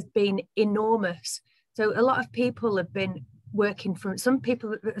impact has been enormous. So a lot of people have been working from, some of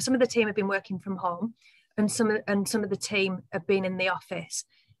the team have been working from home, and some of the team have been in the office,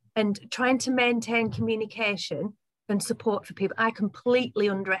 and trying to maintain communication and support for people. I completely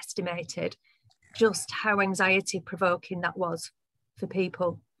underestimated just how anxiety provoking that was for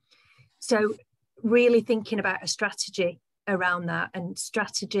people. So really thinking about a strategy around that, and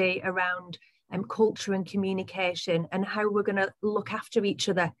strategy around culture and communication, and how we're going to look after each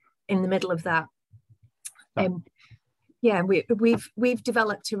other in the middle of that. Yeah, we've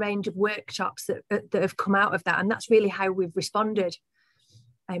developed a range of workshops that have come out of that, and that's really how we've responded.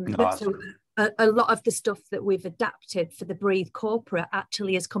 So a lot of the stuff that we've adapted for the Breathe Corporate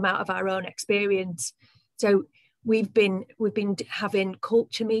actually has come out of our own experience. So we've been having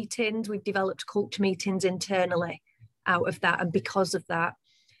culture meetings. We've developed culture meetings internally out of that, and because of that,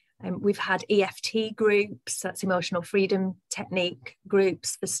 we've had EFT groups, that's emotional freedom technique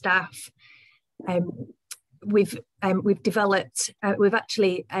groups for staff. We've developed, we've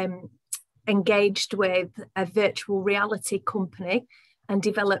actually engaged with a virtual reality company and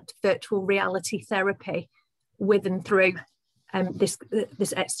developed virtual reality therapy with and through this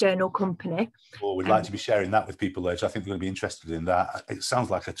external company. Well, we'd like to be sharing that with people later. I think they're going to be interested in that. It sounds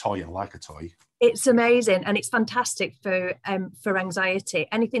like a toy. I like a toy. It's amazing, and it's fantastic for anxiety.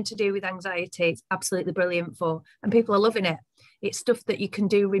 Anything to do with anxiety, it's absolutely brilliant for, and people are loving it. It's stuff that you can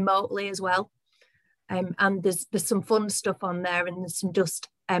do remotely as well. And there's some fun stuff on there, and there's some just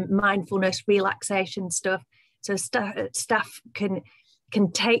mindfulness, relaxation stuff. So staff can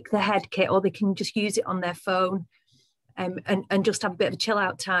take the head kit, or they can just use it on their phone, and just have a bit of a chill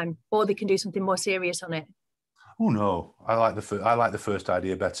out time, or they can do something more serious on it. Oh no, I like the first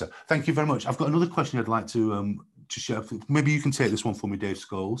idea better. Thank you very much. I've got another question I'd like to share. Maybe you can take this one for me, Dave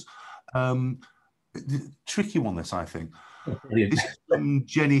Scholes. Tricky one, this, I think. This is from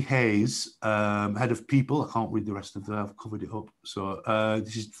Jenny Hayes, head of people. I can't read the rest of that. I've covered it up. So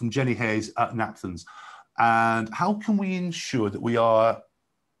this is from Jenny Hayes at Napthans. And how can we ensure that we are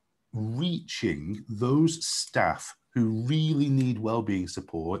reaching those staff who really need wellbeing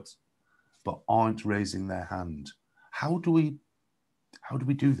support but aren't raising their hand? How do we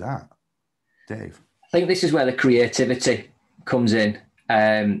do that, Dave? I think this is where the creativity comes in.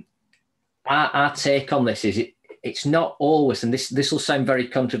 Our take on this is it's not always, and this will sound very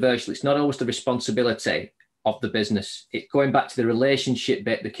controversial, it's not always the responsibility of the business. It's going back to the relationship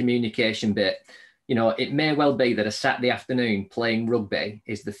bit, the communication bit. You know, it may well be that a Saturday afternoon playing rugby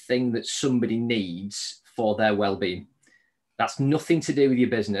is the thing that somebody needs for their well-being. That's nothing to do with your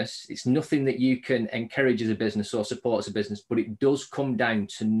business. It's nothing that you can encourage as a business or support as a business, but it does come down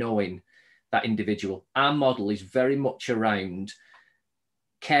to knowing that individual. Our model is very much around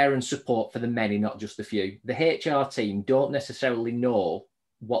care and support for the many, not just the few. The HR team don't necessarily know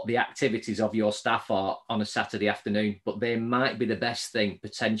what the activities of your staff are on a Saturday afternoon, but they might be the best thing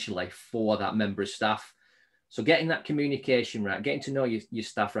potentially for that member of staff. So getting that communication right, getting to know your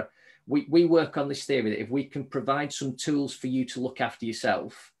staff right. We work on this theory that if we can provide some tools for you to look after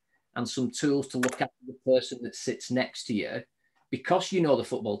yourself and some tools to look after the person that sits next to you, because you know the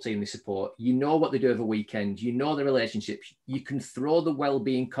football team they support, you know what they do over weekend, you know the relationships, you can throw the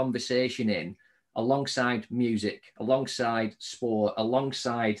well-being conversation in alongside music, alongside sport,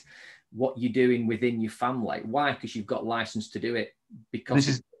 alongside what you're doing within your family. Why? Because you've got license to do it.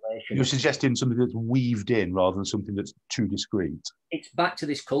 Because you're suggesting something that's weaved in rather than something that's too discreet. It's back to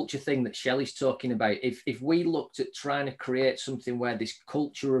this culture thing that Shelley's talking about. If we looked at trying to create something where this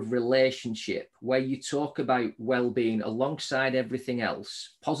culture of relationship, where you talk about well-being alongside everything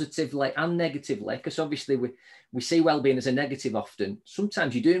else, positively and negatively, because obviously we see well-being as a negative often.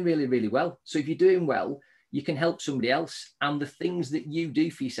 Sometimes you're doing really, really well. So if you're doing well, you can help somebody else. And the things that you do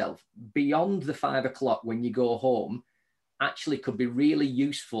for yourself beyond the 5 o'clock when you go home actually could be really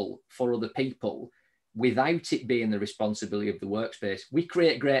useful for other people without it being the responsibility of the workspace. We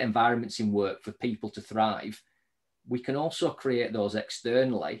create great environments in work for people to thrive. We can also create those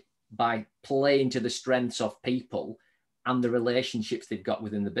externally by playing to the strengths of people and the relationships they've got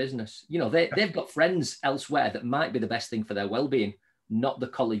within the business. You know, they've got friends elsewhere that might be the best thing for their well-being, not the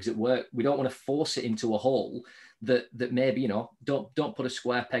colleagues at work. We don't want to force it into a hole that maybe, you know, don't put a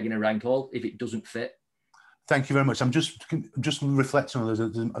square peg in a round hole if it doesn't fit. Thank you very much. I'm just reflecting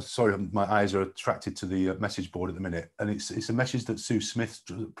on this. Sorry, my eyes are attracted to the message board at the minute, and it's a message that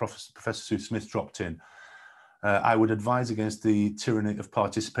Professor Sue Smith dropped in. I would advise against the tyranny of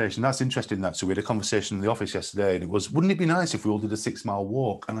participation. That's interesting. So we had a conversation in the office yesterday, and it was, wouldn't it be nice if we all did a 6-mile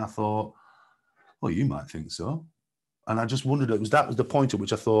walk? And I thought, well, you might think so. And I just wondered, that was the point at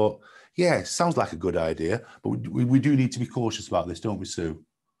which I thought, yeah, sounds like a good idea, but we do need to be cautious about this, don't we, Sue?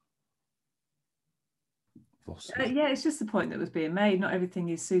 Yeah, it's just the point that was being made. Not everything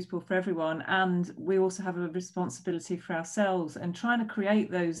is suitable for everyone, and we also have a responsibility for ourselves and trying to create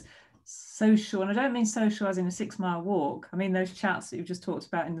those social, and I don't mean social as in a 6-mile walk, I mean those chats that you've just talked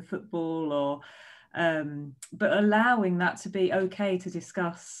about in the football, or but allowing that to be okay to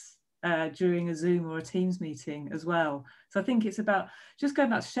discuss during a Zoom or a Teams meeting as well. So I think it's about, just going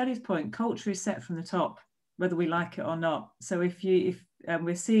back to Shelley's point, culture is set from the top, whether we like it or not. So if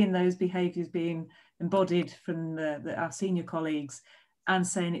we're seeing those behaviours being embodied from our senior colleagues, and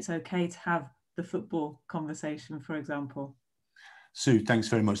saying it's okay to have the football conversation, for example. Sue, thanks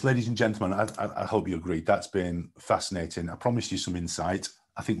very much. Ladies and gentlemen, I hope you agree. That's been fascinating. I promised you some insight.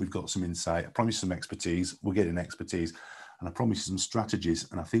 I think we've got some insight. I promised some expertise. We're getting expertise. And I promised some strategies.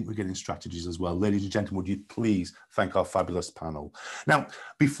 And I think we're getting strategies as well. Ladies and gentlemen, would you please thank our fabulous panel? Now,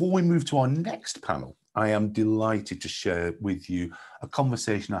 before we move to our next panel, I am delighted to share with you a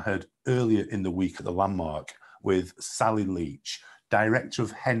conversation I heard earlier in the week at the Landmark with Sally Leach, Director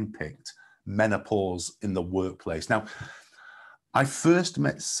of Henpicked Menopause in the Workplace. Now, I first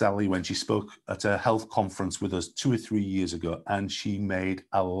met Sally when she spoke at a health conference with us 2 or 3 years ago, and she made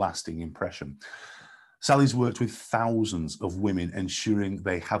a lasting impression. Sally's worked with thousands of women, ensuring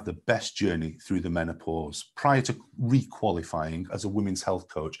they have the best journey through the menopause. Prior to re-qualifying as a women's health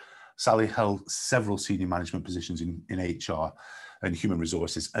coach, Sally held several senior management positions in HR and human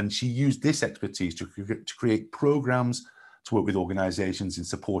resources, and she used this expertise to create programs to work with organisations in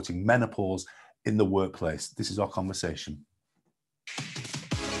supporting menopause in the workplace. This is our conversation.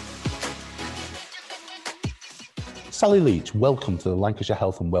 Sally Leach, welcome to the Lancashire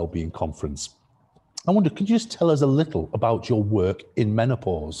Health and Wellbeing Conference. I wonder, could you just tell us a little about your work in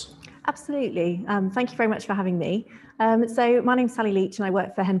menopause? Absolutely. Thank you very much for having me. So my name's Sally Leach and I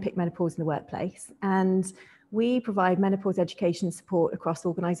work for Henpicked Menopause in the Workplace. And we provide menopause education and support across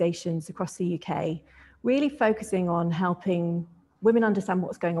organisations across the UK, really focusing on helping women understand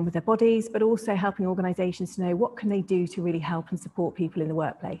what's going on with their bodies, but also helping organisations to know what can they do to really help and support people in the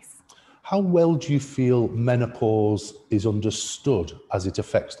workplace. How well do you feel menopause is understood as it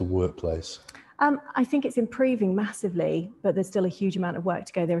affects the workplace? I think it's improving massively, but there's still a huge amount of work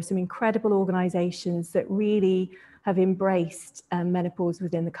to go. There are some incredible organisations that really have embraced menopause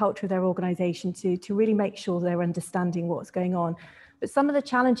within the culture of their organisation to really make sure they're understanding what's going on. But some of the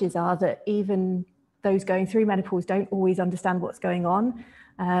challenges are that even those going through menopause don't always understand what's going on.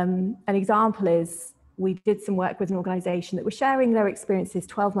 An example is we did some work with an organisation that was sharing their experiences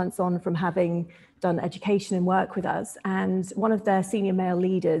 12 months on from having done education and work with us. And one of their senior male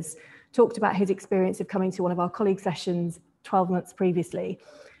leaders talked about his experience of coming to one of our colleague sessions 12 months previously.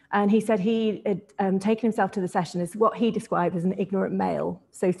 And he said he had taken himself to the session as what he described as an ignorant male.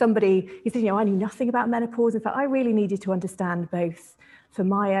 So he said, I knew nothing about menopause. In fact, I really needed to understand both for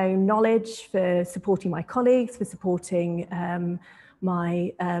my own knowledge, for supporting my colleagues, for supporting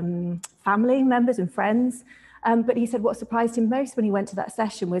my family members and friends. But he said what surprised him most when he went to that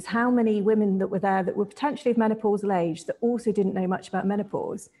session was how many women that were there that were potentially of menopausal age that also didn't know much about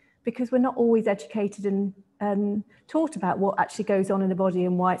menopause, because we're not always educated and taught about what actually goes on in the body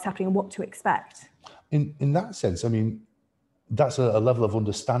and why it's happening and what to expect. In that sense, I mean, that's a level of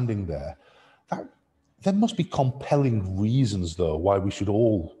understanding there. There must be compelling reasons, though, why we should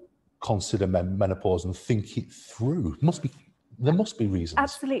all consider menopause and think it through. There must be reasons.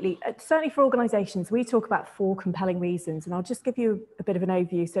 Absolutely. Certainly for organisations, we talk about 4 compelling reasons, and I'll just give you a bit of an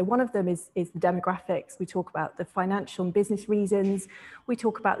overview. So one of them is the demographics. We talk about the financial and business reasons. We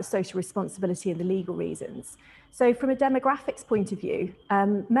talk about the social responsibility and the legal reasons. So from a demographics point of view,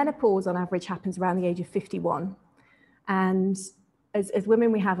 menopause on average happens around the age of 51. And as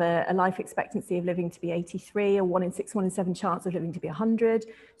women, we have a life expectancy of living to be 83, a 1 in 6, 1 in 7 chance of living to be 100.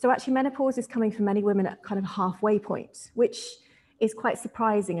 So actually menopause is coming for many women at kind of a halfway point, which is quite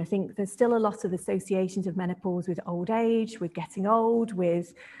surprising. I think there's still a lot of associations of menopause with old age, with getting old,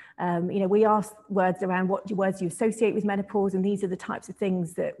 with, we ask words around what words you associate with menopause, and these are the types of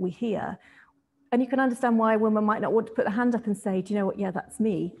things that we hear. And you can understand why a woman might not want to put the hand up and say, do you know what, yeah, that's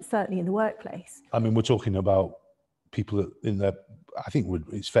me, certainly in the workplace. I mean, we're talking about people in their, I think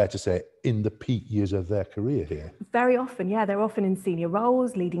it's fair to say, in the peak years of their career here. Very often, yeah, they're often in senior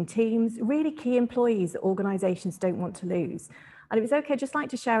roles, leading teams, really key employees that organisations don't want to lose. And if it's okay, I'd just like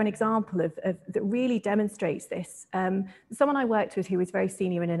to share an example that really demonstrates this. Someone I worked with who was very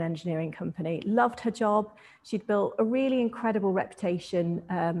senior in an engineering company, loved her job. She'd built a really incredible reputation,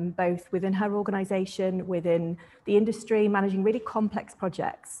 both within her organisation, within the industry, managing really complex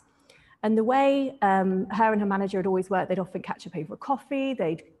projects. And the way her and her manager had always worked, they'd often catch up over a coffee.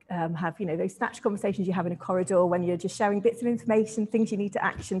 They'd have, those snatch conversations you have in a corridor when you're just sharing bits of information, things you need to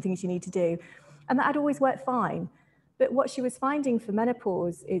action, things you need to do. And that had always worked fine. But what she was finding for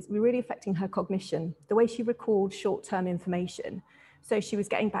menopause is really affecting her cognition, the way she recalled short-term information. So she was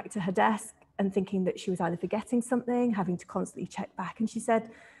getting back to her desk and thinking that she was either forgetting something, having to constantly check back. And she said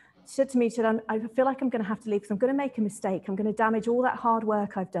to me, I feel like I'm going to have to leave because I'm going to make a mistake. I'm going to damage all that hard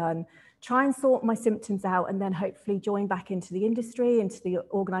work I've done, try and sort my symptoms out, and then hopefully join back into the industry, into the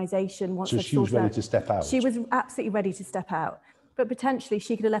organisation. So she was ready to step out? She was absolutely ready to step out. But potentially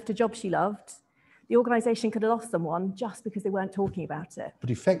she could have left a job she loved. The organisation could have lost someone just because they weren't talking about it. But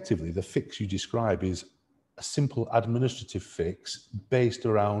effectively, the fix you describe is a simple administrative fix based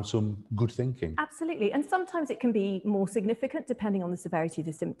around some good thinking. Absolutely. And sometimes it can be more significant depending on the severity of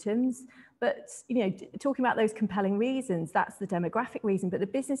the symptoms. But, talking about those compelling reasons, that's the demographic reason. But the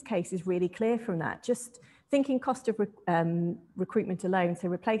business case is really clear from that. Just thinking cost of recruitment alone. So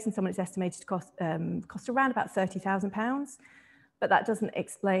replacing someone is estimated to cost around about £30,000. But that doesn't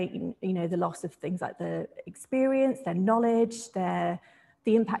explain, the loss of things like the experience, their knowledge, the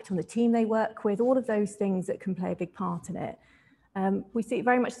impact on the team they work with, all of those things that can play a big part in it. We see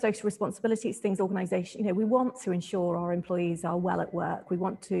very much social responsibility. It's things organisation, we want to ensure our employees are well at work. We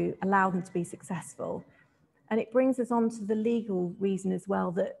want to allow them to be successful. And it brings us on to the legal reason as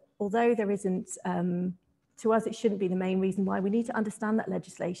well, that although there isn't, to us, it shouldn't be the main reason why. We need to understand that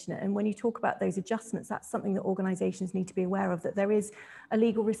legislation. And when you talk about those adjustments, that's something that organisations need to be aware of, that there is a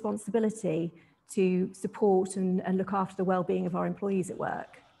legal responsibility to support and look after the well-being of our employees at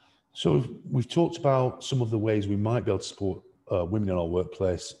work. So we've talked about some of the ways we might be able to support women in our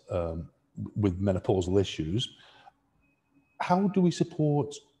workplace with menopausal issues. How do we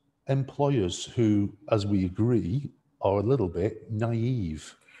support employers who, as we agree, are a little bit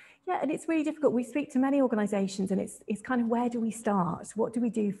naive? Yeah, and it's really difficult. We speak to many organisations and it's kind of, where do we start? What do we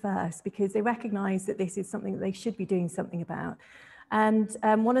do first? Because they recognise that this is something that they should be doing something about. And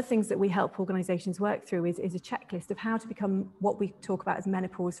one of the things that we help organisations work through is a checklist of how to become what we talk about as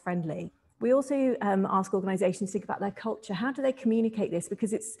menopause friendly. We also ask organisations to think about their culture. How do they communicate this?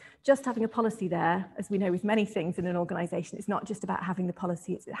 Because it's just having a policy there, as we know with many things in an organisation, it's not just about having the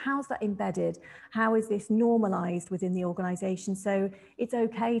policy, it's how's that embedded? How is this normalised within the organisation? So it's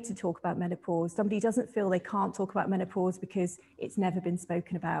okay to talk about menopause. Somebody doesn't feel they can't talk about menopause because it's never been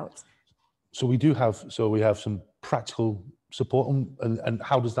spoken about. So we have some practical support, and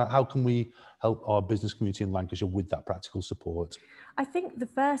how can we help our business community in Lancashire with that practical support? I think the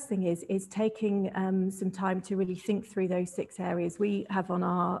first thing is taking some time to really think through those 6 areas. We have on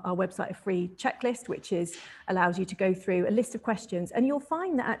our website a free checklist, which allows you to go through a list of questions. And you'll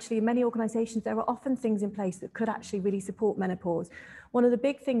find that actually in many organisations, there are often things in place that could actually really support menopause. One of the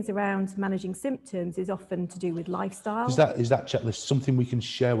big things around managing symptoms is often to do with lifestyle. Is that checklist something we can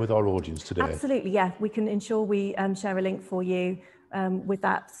share with our audience today? Absolutely, yeah. We can ensure we share a link for you with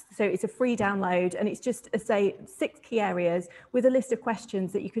that. So it's a free download, and it's just, say, 6 key areas with a list of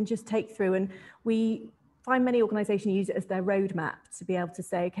questions that you can just take through. And we find many organisations use it as their roadmap to be able to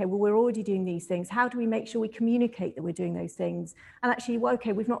say, okay, well, we're already doing these things. How do we make sure we communicate that we're doing those things? And actually, well,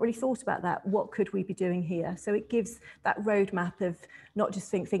 okay, we've not really thought about that. What could we be doing here? So it gives that roadmap of not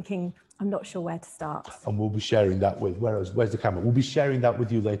just thinking, I'm not sure where to start. And we'll be sharing that with, where's the camera? We'll be sharing that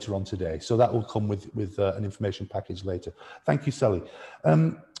with you later on today. So that will come with an information package later. Thank you, Sally.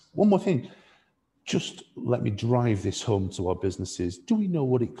 One more thing. Just let me drive this home to our businesses. Do we know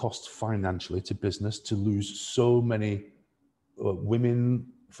what it costs financially to business to lose so many women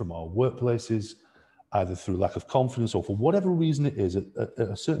from our workplaces, either through lack of confidence or for whatever reason it is at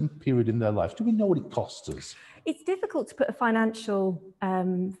a certain period in their life? Do we know what it costs us? It's difficult to put a financial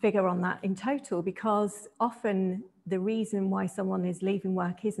figure on that in total, because often the reason why someone is leaving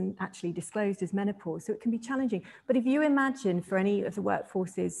work isn't actually disclosed as menopause. So it can be challenging. But if you imagine, for any of the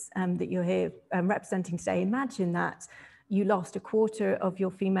workforces that you're here representing today, imagine that you lost a quarter of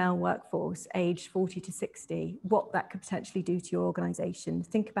your female workforce aged 40 to 60, what that could potentially do to your organisation.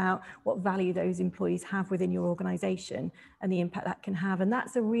 Think about what value those employees have within your organisation and the impact that can have. And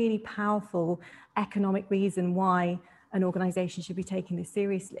that's a really powerful economic reason why an organisation should be taking this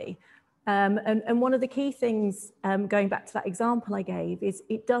seriously. And one of the key things, going back to that example I gave, is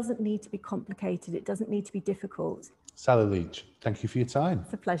it doesn't need to be complicated. It doesn't need to be difficult. Sally Leach, thank you for your time.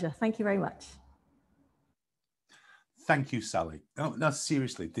 It's a pleasure. Thank you very much. Thank you, Sally. Now,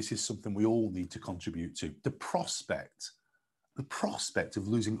 seriously, this is something we all need to contribute to. The prospect of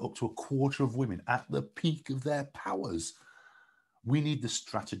losing up to a quarter of women at the peak of their powers. We need the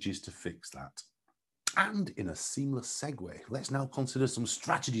strategies to fix that. And in a seamless segue, let's now consider some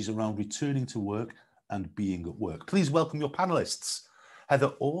strategies around returning to work and being at work. Please welcome your panelists.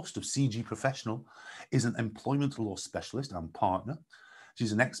 Heather Orst of CG Professional is an employment law specialist and partner.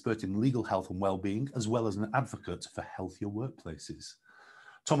 She's an expert in legal health and wellbeing, as well as an advocate for healthier workplaces.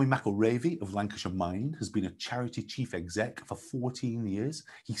 Tommy McElravy of Lancashire Mind has been a charity chief exec for 14 years.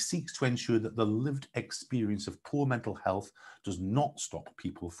 He seeks to ensure that the lived experience of poor mental health does not stop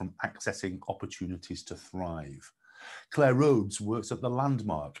people from accessing opportunities to thrive. Claire Rhodes works at The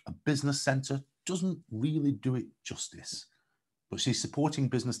Landmark. A business centre doesn't really do it justice, but she's supporting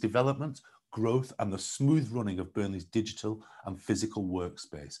business development, growth and the smooth running of Burnley's digital and physical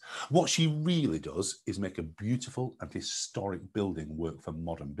workspace. What she really does is make a beautiful and historic building work for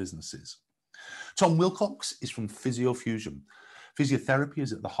modern businesses. Tom Wilcox is from PhysioFusion. Physiotherapy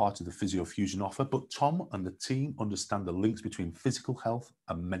is at the heart of the PhysioFusion offer, but Tom and the team understand the links between physical health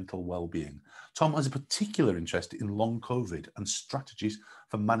and mental well-being. Tom has a particular interest in long COVID and strategies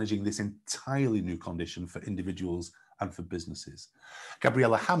for managing this entirely new condition for individuals and for businesses.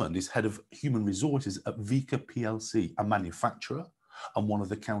 Gabriella Hammond is head of human resources at Vika PLC, a manufacturer and one of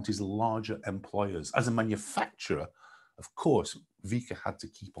the county's larger employers. As a manufacturer, of course, Vika had to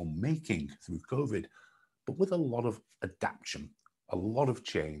keep on making through COVID, but with a lot of adaptation, a lot of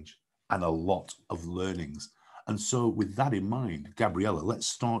change, and a lot of learnings. And so with that in mind, Gabriella, let's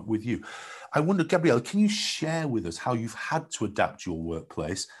start with you. I wonder, Gabriella, can you share with us how you've had to adapt your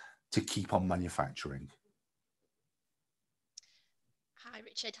workplace to keep on manufacturing? Hi,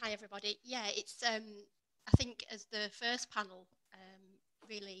 Richard. Hi, everybody. Yeah, it's, I think as the first panel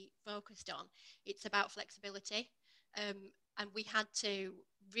really focused on, it's about flexibility. And we had to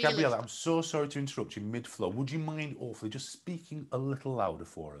really... Gabriella, I'm so sorry to interrupt you mid-flow. Would you mind awfully just speaking a little louder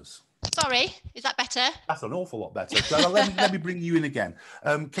for us? Sorry, is that better? That's an awful lot better. So let me bring you in again.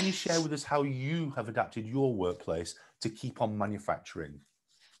 Can you share with us how you have adapted your workplace to keep on manufacturing?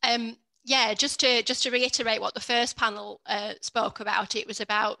 Yeah, just to reiterate what the first panel spoke about, it was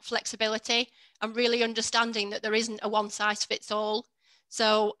about flexibility and really understanding that there isn't a one-size-fits-all.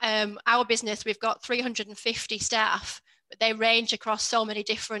 So our business, we've got 350 staff, but they range across so many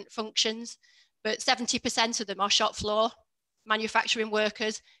different functions, but 70% of them are shop floor manufacturing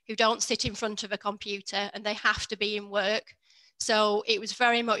workers who don't sit in front of a computer and they have to be in work. So it was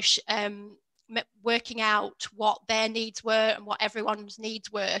very much working out what their needs were and what everyone's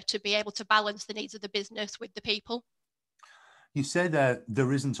needs were to be able to balance the needs of the business with the people. You say that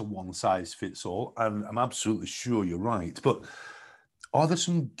there isn't a one size fits all, and I'm absolutely sure you're right, but are there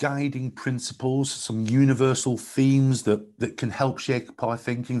some guiding principles, some universal themes that can help shape our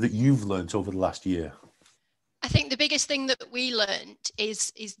thinking that you've learned over the last year? I think the biggest thing that we learned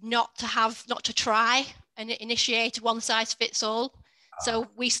is not to try and initiate a one size fits all. So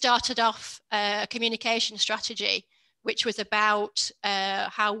we started off a communication strategy, which was about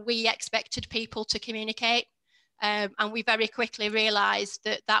how we expected people to communicate. And we very quickly realized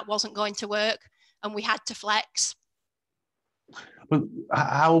that that wasn't going to work and we had to flex. But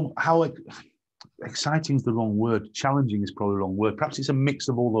how exciting is the wrong word? Challenging is probably the wrong word. Perhaps it's a mix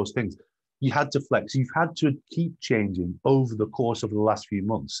of all those things. you had to flex. You've had to keep changing over the course of the last few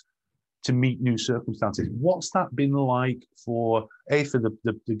months to meet new circumstances. What's that been like for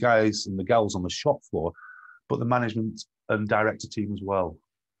the guys and the gals on the shop floor, but the management and director team as well?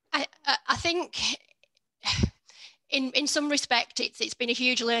 I think in some respect it's been a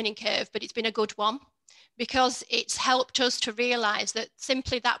huge learning curve, but it's been a good one, because it's helped us to realise that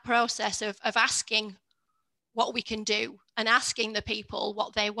simply that process of asking what we can do and asking the people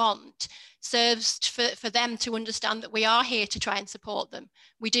what they want serves for them to understand that we are here to try and support them.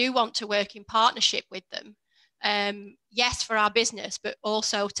 We do want to work in partnership with them, yes, for our business, but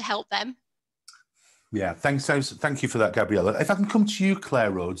also to help them. Yeah, thank you for that, Gabriella. If I can come to you,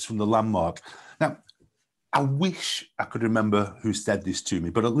 Claire Rhodes from the Landmark. Now, I wish I could remember who said this to me,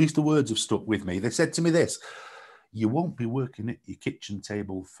 but at least the words have stuck with me. They said to me this: you won't be working at your kitchen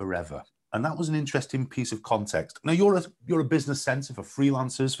table forever. And that was an interesting piece of context. Now, you're a business centre for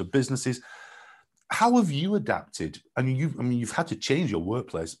freelancers, for businesses. How have you adapted? I mean, you've had to change your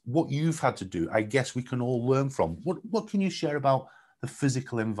workplace. What you've had to do, I guess we can all learn from. What can you share about the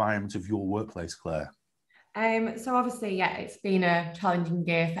physical environment of your workplace, Claire? So obviously, yeah, it's been a challenging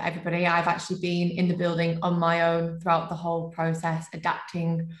year for everybody. I've actually been in the building on my own throughout the whole process,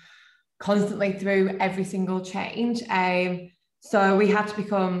 adapting constantly through every single change. So we had to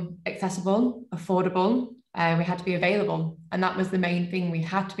become accessible, affordable, we had to be available. And that was the main thing. We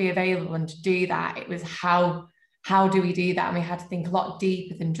had to be available, and to do that, it was how do we do that? And we had to think a lot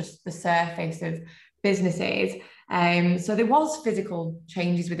deeper than just the surface of businesses. So there was physical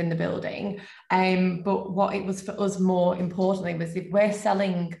changes within the building, but what it was for us more importantly was, if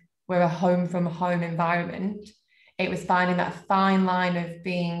we're a home from home environment, it was finding that fine line of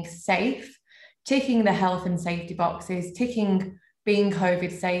being safe, ticking the health and safety boxes, being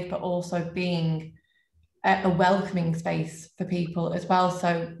COVID safe, but also being a welcoming space for people as well.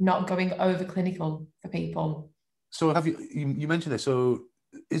 So not going over clinical for people. So you mentioned this, so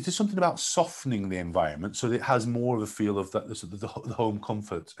is there something about softening the environment so that it has more of a feel of that the home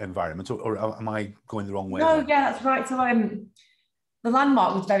comfort environment, or am I going the wrong way? No, yeah, that's right. So the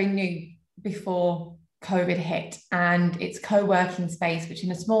Landmark was very new before COVID hit, and it's co-working space, which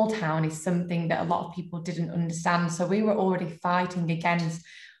in a small town is something that a lot of people didn't understand. So we were already fighting against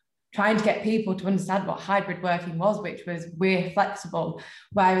trying to get people to understand what hybrid working was, which was we're flexible,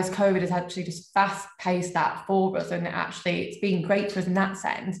 whereas COVID has actually just fast-paced that for us, and actually it's been great for us in that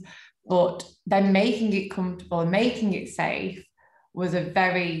sense. But then making it comfortable and making it safe was a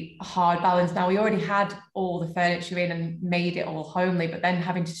very hard balance. Now, we already had all the furniture in and made it all homely, but then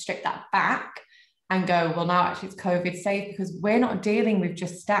having to strip that back and go, well, now actually it's COVID safe, because we're not dealing with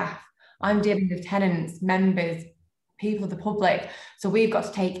just staff. I'm dealing with tenants, members, people of the public. So we've got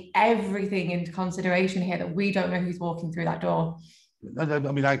to take everything into consideration here, that we don't know who's walking through that door. I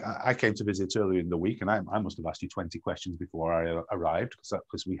mean, I came to visit earlier in the week, and I must have asked you 20 questions before I arrived,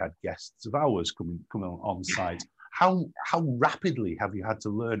 because we had guests of ours coming on site. How rapidly have you had to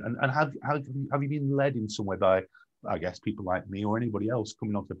learn, and have you been led in some way by, I guess, people like me or anybody else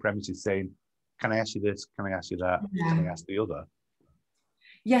coming onto the premises saying, can I ask you this? Can I ask you that? Yeah. Can I ask the other?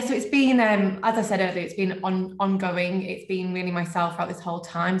 Yeah, so it's been, as I said earlier, it's been ongoing. It's been really myself throughout this whole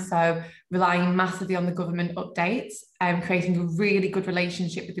time. So relying massively on the government updates, creating a really good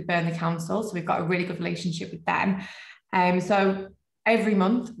relationship with the Burnley Council. So we've got a really good relationship with them. So every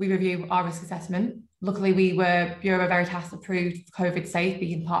month we review our risk assessment. Luckily, we were Bureau Veritas approved COVID safe,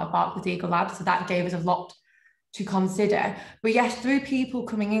 being part of Barclays Eagle Lab. So that gave us a lot to consider. But yes, through people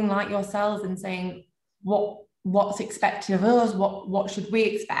coming in like yourselves and saying what's expected of us, what should we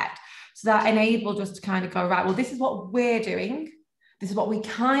expect? So that enabled us to kind of go, right, well, this is what we're doing. This is what we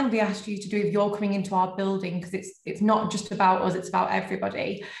kindly ask you to do if you're coming into our building, because it's not just about us, it's about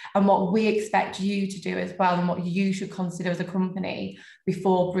everybody, and what we expect you to do as well, and what you should consider as a company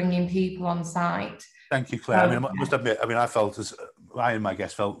before bringing people on site. Thank you, Claire. I must admit, I and my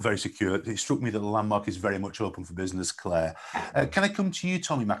guests felt very secure. It struck me that the Landmark is very much open for business, Claire. Can I come to you,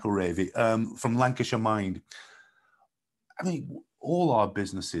 Tommy McElravy, from Lancashire Mind? I mean, all our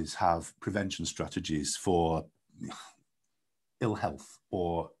businesses have prevention strategies for ill health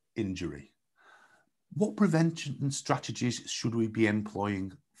or injury. What prevention strategies should we be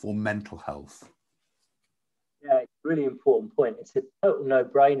employing for mental health? Yeah, it's a really important point. It's a total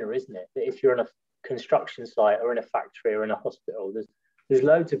no-brainer, isn't it? That if you're on a construction site or in a factory or in a hospital, there's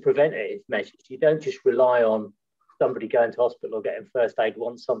loads of preventative measures. You don't just rely on somebody going to hospital or getting first aid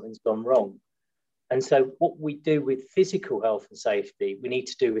once something's gone wrong. And so what we do with physical health and safety, we need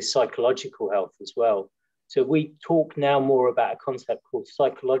to do with psychological health as well. So we talk now more about a concept called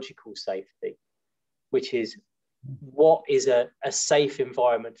psychological safety, which is what is a safe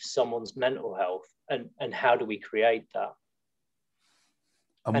environment for someone's mental health, and how do we create that?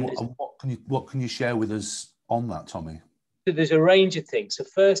 And what can you share with us on that, Tommy? So there's a range of things. So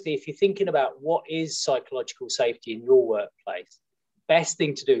firstly, if you're thinking about what is psychological safety in your workplace, best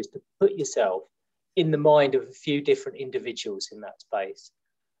thing to do is to put yourself in the mind of a few different individuals in that space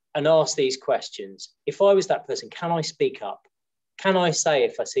and ask these questions. If I was that person, can I speak up? Can I say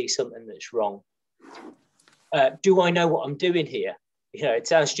if I see something that's wrong? Do I know what I'm doing here? You know, it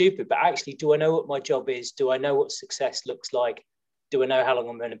sounds stupid, but actually, do I know what my job is? Do I know what success looks like? Do I know how long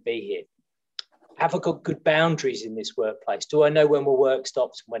I'm going to be here? Have I got good boundaries in this workplace? Do I know when my work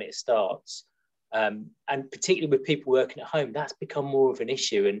stops and when it starts? And particularly with people working at home, that's become more of an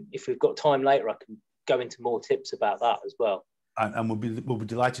issue. And if we've got time later, I can go into more tips about that as well. And we'll be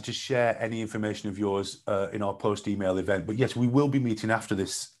delighted to share any information of yours in our post-email event. But yes, we will be meeting after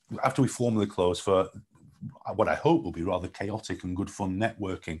this, after we formally close, for what I hope will be rather chaotic and good fun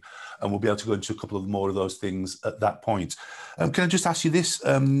networking. And we'll be able to go into a couple of more of those things at that point. Can I just ask you this,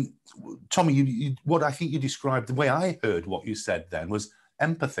 Tommy, what I think you described, the way I heard what you said then was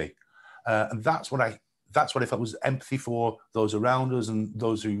empathy. And that's what I felt was empathy for those around us and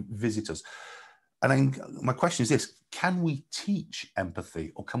those who visit us. And my question is this: can we teach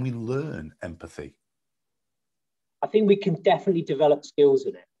empathy, or can we learn empathy? I think we can definitely develop skills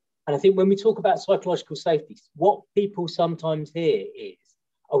in it. And I think when we talk about psychological safety, what people sometimes hear is,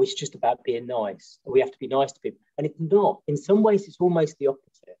 oh, it's just about being nice, or we have to be nice to people. And it's not. In some ways, it's almost the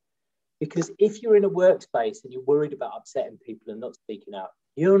opposite. Because if you're in a workspace and you're worried about upsetting people and not speaking out,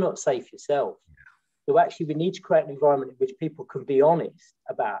 you're not safe yourself. So actually, we need to create an environment in which people can be honest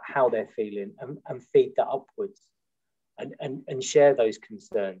about how they're feeling and feed that upwards and share those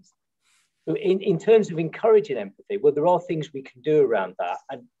concerns. So in terms of encouraging empathy, well, there are things we can do around that.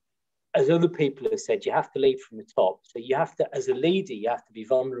 And as other people have said, you have to lead from the top. So you have to, as a leader, you have to be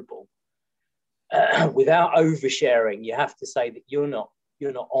vulnerable. Without oversharing, you have to say that you're not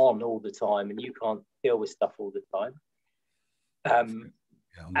on all the time and you can't deal with stuff all the time.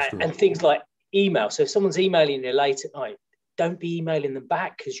 And things like email. So if someone's emailing you late at night, don't be emailing them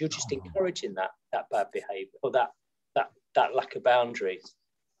back, because you're just encouraging that bad behavior or that lack of boundaries.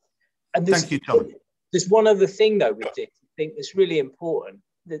 And thank you, Tom. There's one other thing though with this, I think that's really important.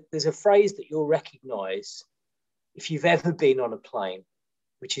 There's a phrase that you'll recognize if you've ever been on a plane,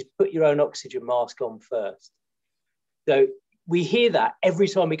 which is put your own oxygen mask on first. So we hear that every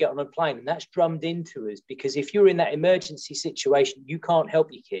time we get on a plane, and that's drummed into us, because if you're in that emergency situation, you can't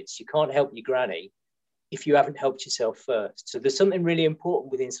help your kids, you can't help your granny if you haven't helped yourself first. So there's something really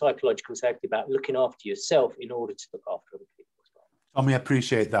important within psychological safety about looking after yourself in order to look after other people as well. Tommy, I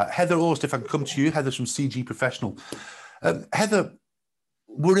appreciate that. Heather Orst, if I can come to you. Heather's from CG Professional. Heather,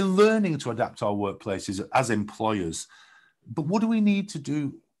 we're learning to adapt our workplaces as employers, but what do we need to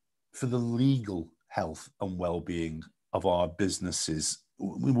do for the legal health and well-being of our businesses?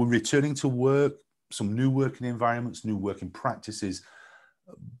 We're returning to work, some new working environments, new working practices,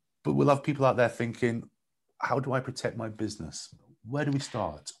 but we'll have people out there thinking, how do I protect my business? Where do we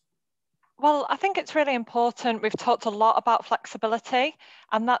start? Well, I think it's really important. We've talked a lot about flexibility,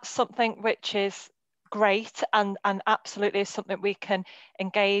 and that's something which is great and absolutely is something we can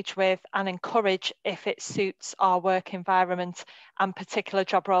engage with and encourage if it suits our work environment and particular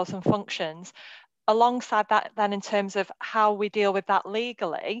job roles and functions. Alongside that, then, in terms of how we deal with that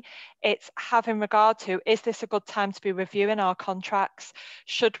legally, it's having regard to, is this a good time to be reviewing our contracts?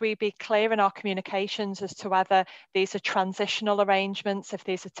 Should we be clear in our communications as to whether these are transitional arrangements, if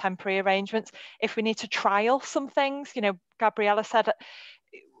these are temporary arrangements, if we need to trial some things? You know, Gabriella said,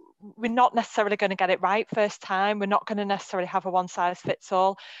 we're not necessarily going to get it right first time. We're not going to necessarily have a one size fits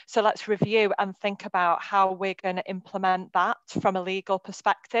all. So let's review and think about how we're going to implement that from a legal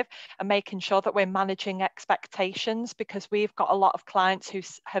perspective and making sure that we're managing expectations, because we've got a lot of clients who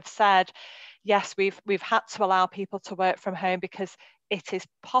have said, yes, we've had to allow people to work from home because it is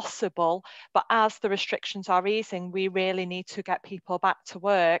possible, but as the restrictions are easing, we really need to get people back to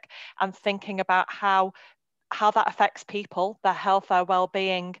work and thinking about how that affects people, their health, their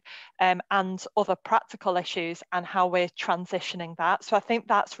well-being, and other practical issues, and how we're transitioning that. So I think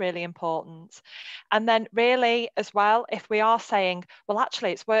that's really important. And then really as well, if we are saying, well,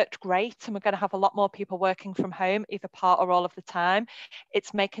 actually it's worked great and we're going to have a lot more people working from home, either part or all of the time,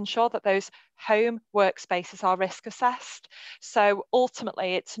 it's making sure that those home workspaces are risk assessed. So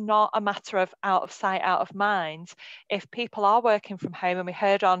ultimately, it's not a matter of out of sight, out of mind. If people are working from home, and we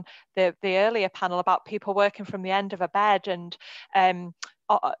heard on the earlier panel about people working working from the end of a bed and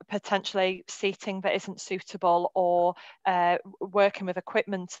potentially seating that isn't suitable, or working with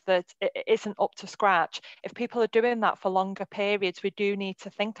equipment that isn't up to scratch. If people are doing that for longer periods, we do need to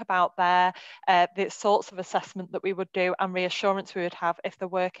think about the sorts of assessment that we would do and reassurance we would have if they're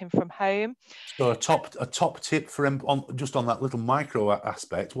working from home. So a top tip for just on that little micro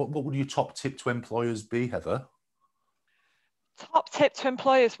aspect, what would your top tip to employers be, Heather? Top tip to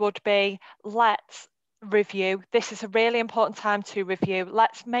employers would be, let's review. This is a really important time to review.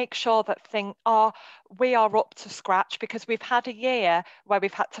 Let's make sure that we are up to scratch, because we've had a year where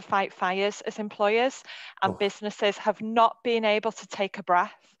we've had to fight fires as employers, and businesses have not been able to take a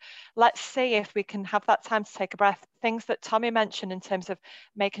breath. Let's see if we can have that time to take a breath. Things that Tommy mentioned in terms of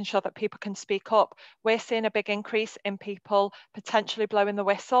making sure that people can speak up. We're seeing a big increase in people potentially blowing the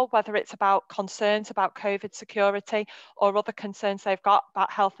whistle, whether it's about concerns about COVID security or other concerns they've got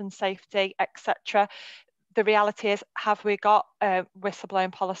about health and safety, etc. The reality is, have we got a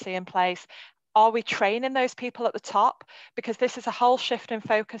whistleblowing policy in place? Are we training those people at the top? Because this is a whole shift in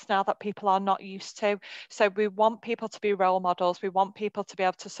focus now that people are not used to. So we want people to be role models. We want people to be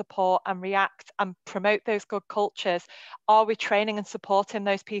able to support and react and promote those good cultures. Are we training and supporting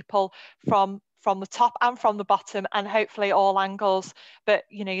those people from the top and from the bottom, and hopefully all angles? But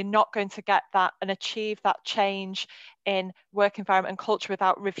you're not going to get that and achieve that change in work environment and culture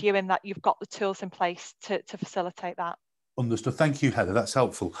without reviewing that you've got the tools in place to facilitate that. Understood. Thank you, Heather. That's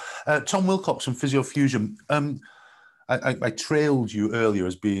helpful. Tom Wilcox from PhysioFusion. I trailed you earlier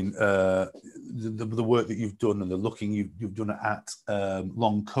as being the work that you've done and the looking you've done at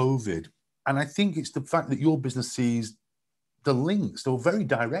long COVID. And I think it's the fact that your business sees the links, the very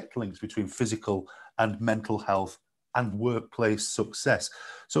direct links between physical and mental health and workplace success.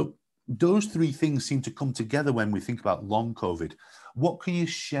 So those three things seem to come together when we think about long COVID. What can you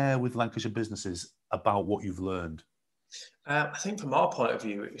share with Lancashire businesses about what you've learned? I think from our point of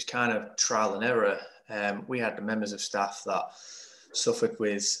view, it was kind of trial and error. We had the members of staff that suffered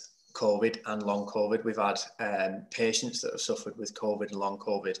with COVID and long COVID. We've had patients that have suffered with COVID and long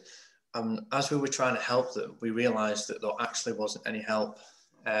COVID. As we were trying to help them, we realised that there actually wasn't any help.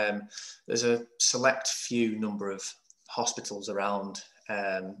 There's a select few number of hospitals around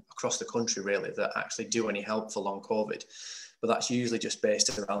across the country, really, that actually do any help for long COVID. But that's usually just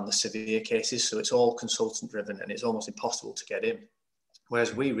based around the severe cases. So it's all consultant driven and it's almost impossible to get in.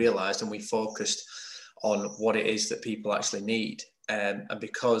 Whereas we realised and we focused on what it is that people actually need. And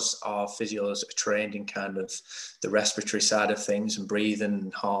because our physios are trained in kind of the respiratory side of things and breathing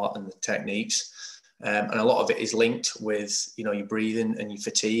and heart and the techniques, and a lot of it is linked with, your breathing and your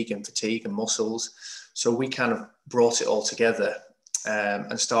fatigue and muscles. So we kind of brought it all together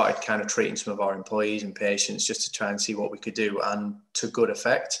and started kind of treating some of our employees and patients just to try and see what we could do, and to good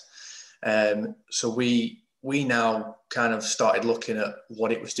effect. So we now kind of started looking at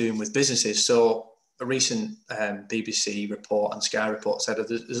what it was doing with businesses. So a recent BBC report and Sky report said that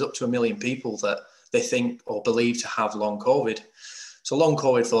there's up to 1 million people that they think or believe to have long COVID. So long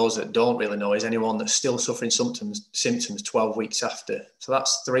COVID, for those that don't really know, is anyone that's still suffering symptoms 12 weeks after. So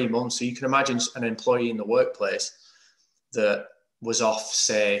that's 3 months. So you can imagine an employee in the workplace that was off,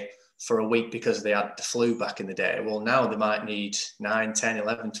 say, for a week because they had the flu back in the day. Well, now they might need 9, 10,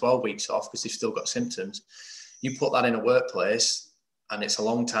 11, 12 weeks off because they've still got symptoms. You put that in a workplace and it's a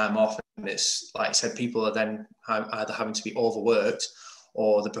long time off. And it's, like I said, people are then either having to be overworked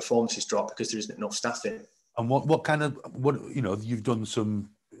or the performances drop because there isn't enough staffing. And what you've done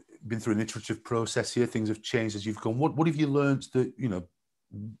been through an iterative process here, things have changed as you've gone. What have you learned that,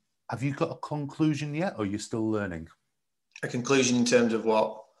 have you got a conclusion yet, or are you still learning? A conclusion in terms of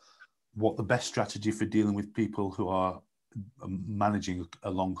what? What the best strategy for dealing with people who are managing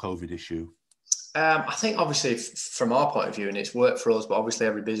a long COVID issue? I think obviously from our point of view, and it's worked for us, but obviously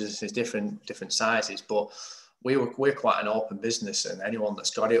every business is different sizes, but we're quite an open business, and anyone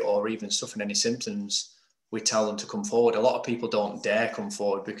that's got it or even suffering any symptoms, we tell them to come forward. A lot of people don't dare come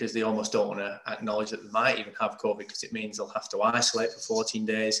forward because they almost don't want to acknowledge that they might even have COVID, because it means they'll have to isolate for 14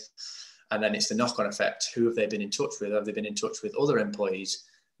 days. And then it's the knock-on effect. Who have they been in touch with? Have they been in touch with other employees?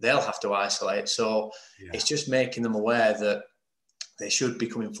 They'll have to isolate. So It's just making them aware that they should be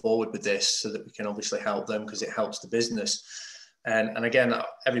coming forward with this so that we can obviously help them, because it helps the business. And again,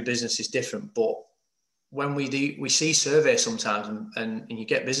 every business is different, but when we see surveys sometimes and you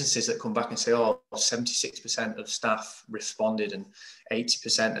get businesses that come back and say, 76% of staff responded and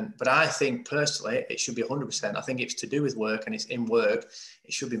 80%. But I think personally, it should be 100%. I think it's to do with work and it's in work.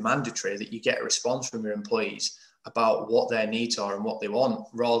 It should be mandatory that you get a response from your employees about what their needs are and what they want,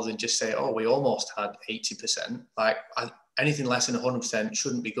 rather than just say, we almost had 80%. Anything less than 100%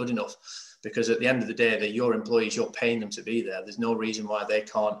 shouldn't be good enough. because at the end of the day, they're your employees, you're paying them to be there. There's no reason why they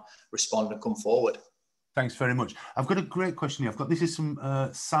can't respond and come forward. Thanks very much. I've got a great question here. This is from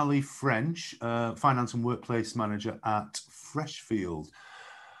Sally French, Finance and Workplace Manager at Freshfield.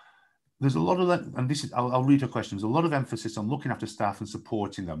 There's a lot of that, and this is, I'll read her question. There's a lot of emphasis on looking after staff and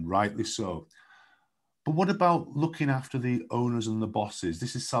supporting them, rightly so. But what about looking after the owners and the bosses?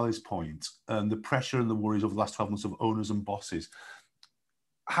 This is Sally's point, and the pressure and the worries over the last 12 months of owners and bosses.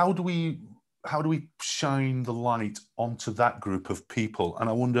 How do we shine the light onto that group of people? And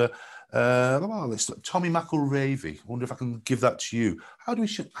I wonder, Tommy McElravy, I wonder if I can give that to you. How do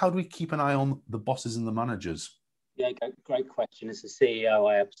we keep an eye on the bosses and the managers? Yeah, great question. As a CEO,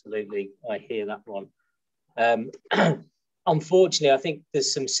 I hear that one. Unfortunately, I think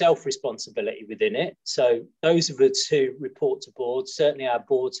there's some self-responsibility within it. So those of us who report to boards, certainly our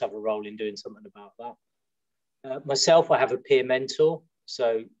boards have a role in doing something about that. Myself, I have a peer mentor.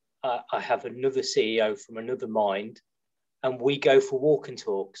 So I have another CEO from another mind, and we go for walk and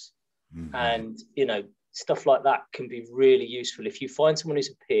talks. Mm-hmm. And, you know, stuff like that can be really useful. If you find someone who's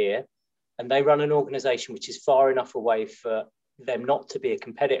a peer and they run an organisation which is far enough away for them not to be a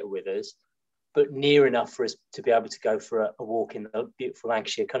competitor with us, but near enough for us to be able to go for a walk in the beautiful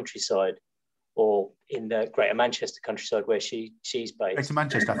Lancashire countryside, or in the Greater Manchester countryside where she's based. Greater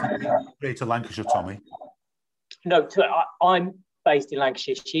Manchester, I think. Greater Lancashire, Tommy. No, I'm based in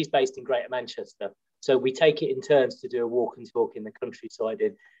Lancashire. She's based in Greater Manchester. So we take it in turns to do a walk and talk in the countryside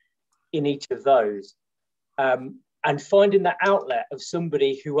in each of those. And finding that outlet of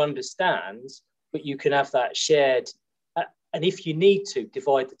somebody who understands, but you can have that shared, and if you need to,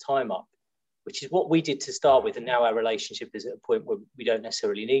 divide the time up, which is what we did to start with, and now our relationship is at a point where we don't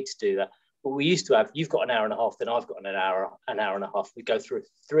necessarily need to do that. But we used to have, you've got an hour and a half, then I've got an hour and a half. We go through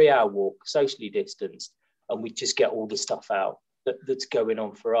a 3-hour walk, socially distanced, and we just get all the stuff out that's going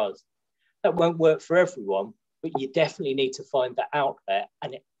on for us. That won't work for everyone, but you definitely need to find that outlet,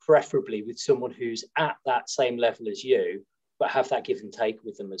 and preferably with someone who's at that same level as you, but have that give and take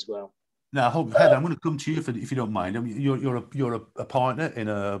with them as well. Now, Heather, I'm going to come to you if you don't mind. I mean, you're a partner in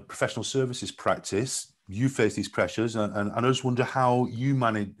a professional services practice. You face these pressures, and I just wonder how you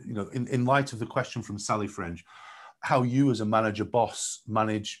manage, you know, in light of the question from Sally French, how you as a manager boss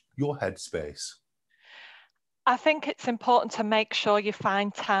manage your headspace. I think it's important to make sure you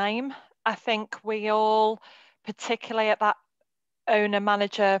find time. I think we all, particularly at that owner,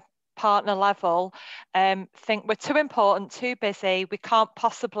 manager, partner level, think we're too important, too busy. We can't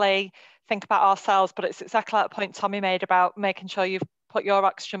possibly think about ourselves, but it's exactly like the point Tommy made about making sure you've put your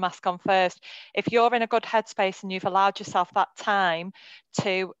oxygen mask on first. If you're in a good headspace and you've allowed yourself that time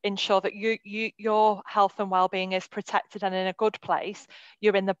to ensure that your health and well-being is protected and in a good place,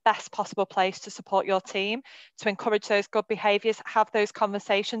 you're in the best possible place to support your team, to encourage those good behaviours, have those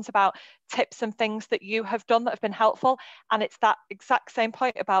conversations about tips and things that you have done that have been helpful. And it's that exact same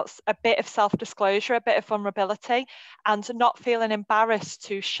point about a bit of self-disclosure, a bit of vulnerability, and not feeling embarrassed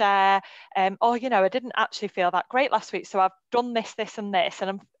to share, oh, you know, I didn't actually feel that great last week, so I've done this, this and this,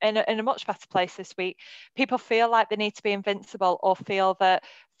 and I'm in a much better place this week. People feel like they need to be invincible or feel that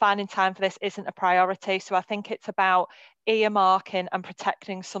finding time for this isn't a priority. So I think it's about earmarking and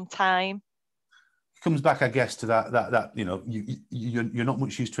protecting some time. It comes back, I guess, to that you know, you're not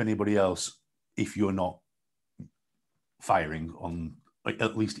much use to anybody else if you're not firing on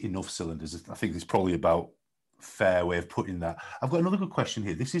at least enough cylinders. I think it's probably about a fair way of putting that. I've got another good question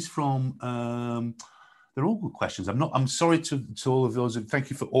here. This is from they're all good questions. I'm sorry to all of those. Thank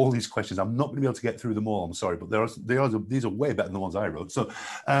you for all these questions. I'm not going to be able to get through them all. I'm sorry, but these are way better than the ones I wrote. So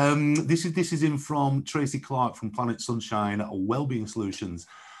this is in from Tracy Clark from Planet Sunshine Wellbeing Solutions.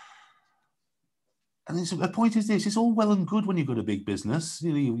 And the point is this: it's all well and good when you've got a big business.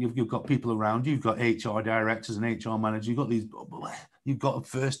 You know, you've got people around you. You've got HR directors and HR managers. You've got a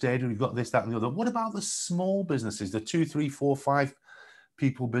first aider. You've got this, that, and the other. What about the small businesses, the 2, 3, 4, 5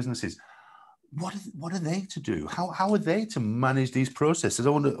 people businesses? What are they to do? How are they to manage these processes? I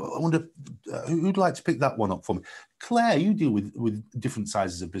wonder who'd like to pick that one up for me. Claire, you deal with different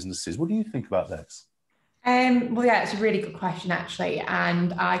sizes of businesses. What do you think about this? Well, yeah, it's a really good question, actually.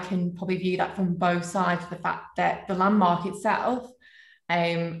 And I can probably view that from both sides. The fact that the landmark itself,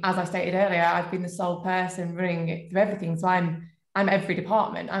 as I stated earlier, I've been the sole person running it through everything. So I'm every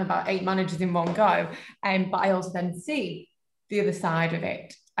department. I'm about 8 managers in one go. But I also then see the other side of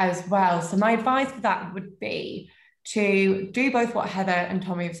it as well. So my advice for that would be to do both what Heather and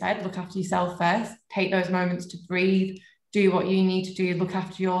Tommy have said. Look after yourself first, take those moments to breathe, do what you need to do, look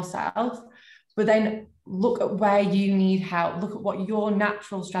after yourself, but then look at where you need help, look at what your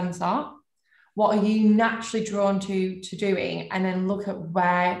natural strengths are, What are you naturally drawn to doing? And then look at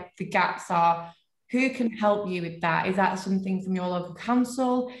where the gaps are. Who can help you with that? Is that something from your local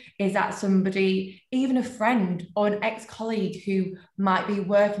council? Is that somebody, even a friend or an ex-colleague who might be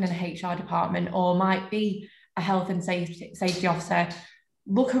working in a HR department or might be a health and safety officer?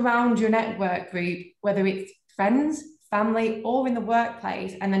 Look around your network group, whether it's friends, family, or in the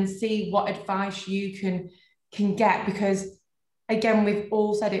workplace, and then see what advice you can get. Because again, we've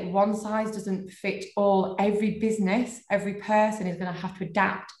all said it, one size doesn't fit all. Every business, every person is going to have to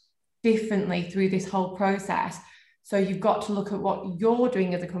adapt differently through this whole process. So you've got to look at what you're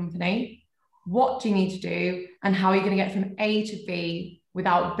doing as a company, what do you need to do, and how are you going to get from A to B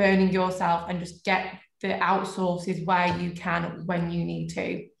without burning yourself, and just get the outsources where you can when you need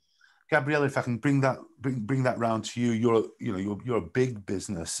to. Gabriella, if I can bring that round to you, you're a big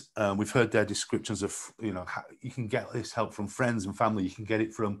business. We've heard their descriptions of how you can get this help from friends and family. You can get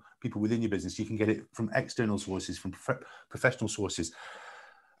it from people within your business. You can get it from external sources, from professional sources.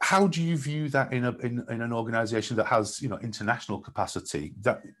 How do you view that in an organisation that has international capacity?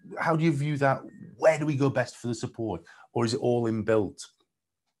 How do you view that? Where do we go best for the support, or is it all inbuilt?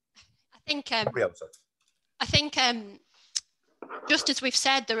 I think just as we've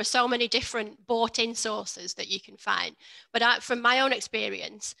said, there are so many different bought-in sources that you can find. But from my own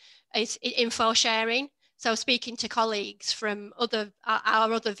experience, it's info sharing. So speaking to colleagues from our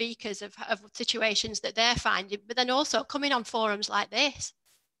other VCAs of situations that they're finding, but then also coming on forums like this.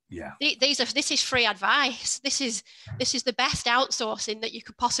 Yeah. This is free advice. This is the best outsourcing that you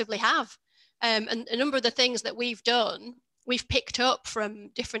could possibly have. And a number of the things that we've done, we've picked up from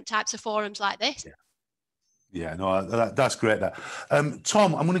different types of forums like this. Yeah, no, that's great.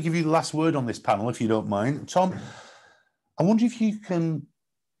 Tom, I'm going to give you the last word on this panel, if you don't mind. Tom, I wonder if you can,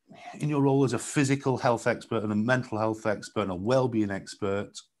 in your role as a physical health expert and a mental health expert and a wellbeing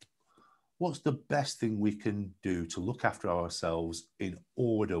expert, what's the best thing we can do to look after ourselves in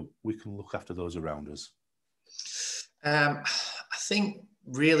order we can look after those around us? I think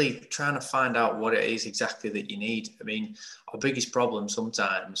really trying to find out what it is exactly that you need. I mean, our biggest problem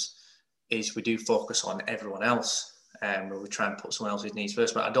sometimes is we do focus on everyone else, where we try and put someone else's needs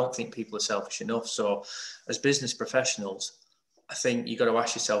first, but I don't think people are selfish enough. So as business professionals, I think you've got to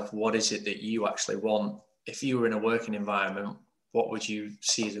ask yourself, what is it that you actually want? If you were in a working environment, what would you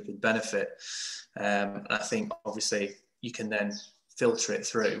see as a good benefit? And I think obviously you can then filter it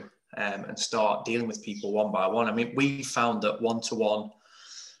through and start dealing with people one by one. I mean, we found that one-to-one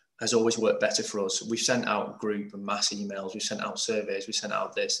has always worked better for us. We've sent out group and mass emails, we've sent out surveys, we've sent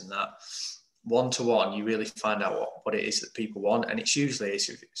out this and that. One-to-one, you really find out what it is that people want. And it's usually, if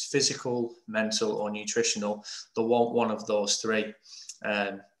it's physical, mental or nutritional, they'll want one of those three.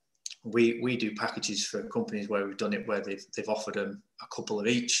 We do packages for companies where we've done it where they've offered them a couple of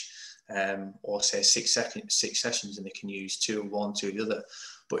each, or say six sessions, and they can use two of one, two of the other.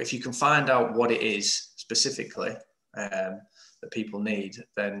 But if you can find out what it is specifically that people need,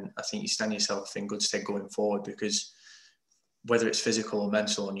 then I think you stand yourself in good stead going forward, because whether it's physical or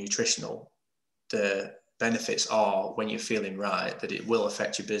mental or nutritional, the benefits are, when you're feeling right, that it will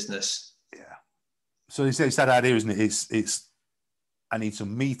affect your business. Yeah. So it's that idea, isn't it? It's I need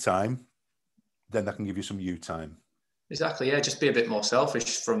some me time, then that can give you some you time. Exactly. Yeah. Just be a bit more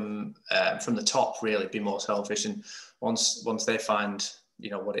selfish from the top. Really, be more selfish, and once they find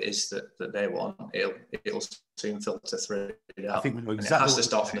what it is that they want, it'll soon filter through. I think we know exactly. And it has to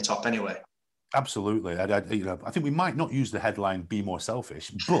start from the top anyway. Absolutely. I think we might not use the headline "Be more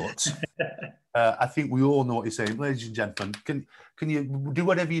selfish," but I think we all know what you're saying, ladies and gentlemen. Can you do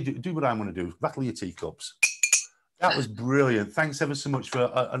whatever you do? Do what I'm going to do. Rattle your teacups. That was brilliant. Thanks ever so much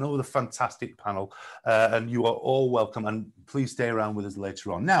for another fantastic panel. And you are all welcome. And please stay around with us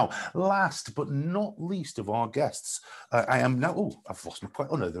later on. Now, last but not least of our guests, I've lost my point.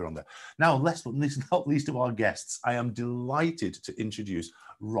 Oh, no, they're on there. Now, last but not least of our guests, I am delighted to introduce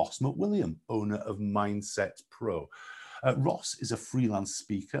Ross McWilliam, owner of Mindset Pro. Ross is a freelance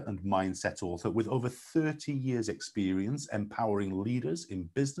speaker and mindset author with over 30 years experience empowering leaders in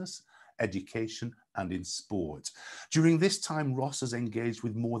business, education and in sport. During this time, Ross has engaged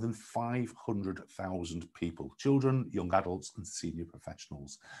with more than 500,000 people, children, young adults and senior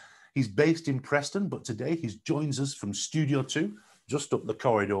professionals. He's based in Preston, but today he joins us from Studio 2, just up the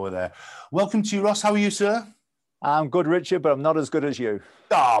corridor there. Welcome to you, Ross. How are you, sir? I'm good, Richard, but I'm not as good as you.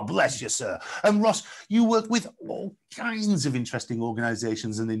 Oh, bless you, sir. And Ross, you work with all kinds of interesting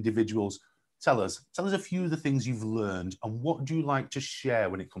organisations and individuals. Tell us a few of the things you've learned, and what do you like to share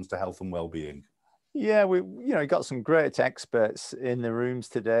when it comes to health and well-being? Yeah, we got some great experts in the rooms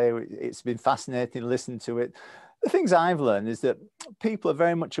today. It's been fascinating listening to it. The things I've learned is that people are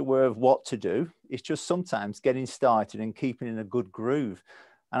very much aware of what to do. It's just sometimes getting started and keeping in a good groove.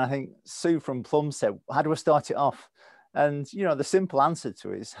 And I think Sue from Plum said, how do I start it off? And, you know, the simple answer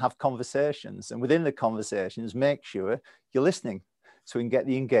to it is have conversations. And within the conversations, make sure you're listening so we can get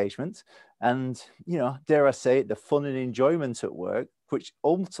the engagement. And, you know, dare I say it, the fun and enjoyment at work, which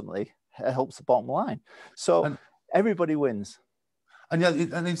ultimately helps the bottom line. So everybody wins. And yeah,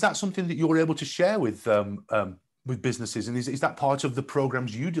 and is that something that you're able to share with businesses? And is that part of the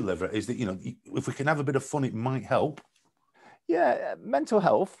programs you deliver? Is that, you know, if we can have a bit of fun, it might help? Yeah, mental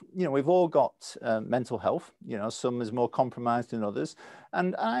health, you know, we've all got mental health, you know, some is more compromised than others.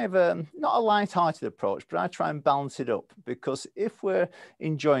 And I have not a light-hearted approach, but I try and balance it up, because if we're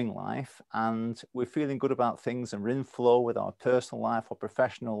enjoying life and we're feeling good about things and we're in flow with our personal life or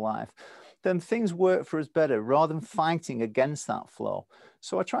professional life, then things work for us better rather than fighting against that flow.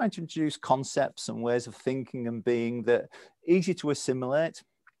 So I try to introduce concepts and ways of thinking and being that are easy to assimilate,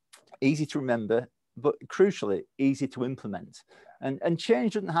 easy to remember, but crucially, easy to implement. And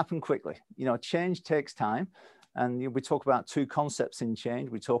change doesn't happen quickly. You know, change takes time. And we talk about two concepts in change.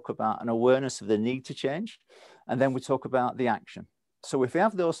 We talk about an awareness of the need to change, and then we talk about the action. So if we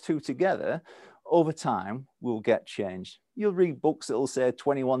have those two together, over time, we'll get change. You'll read books that will say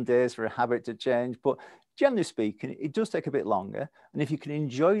 21 days for a habit to change, but generally speaking, it does take a bit longer. And if you can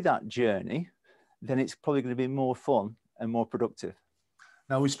enjoy that journey, then it's probably going to be more fun and more productive.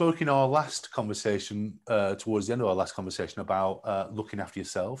 Now, we spoke in our last conversation, towards the end of our last conversation, about looking after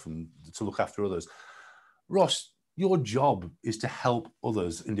yourself and to look after others. Ross, your job is to help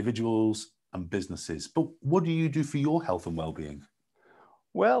others, individuals and businesses. But what do you do for your health and well-being?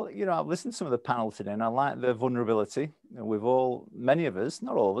 Well, you know, I've listened to some of the panel today and I like the vulnerability. We've all, many of us,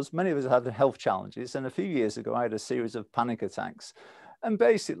 not all of us, many of us have had health challenges. And a few years ago, I had a series of panic attacks. And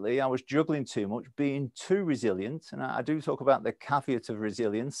basically, I was juggling too much, being too resilient. And I do talk about the caveat of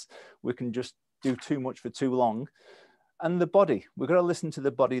resilience. We can just do too much for too long. And the body, we've got to listen to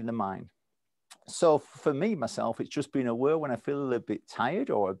the body and the mind. So for me, myself, it's just being aware when I feel a little bit tired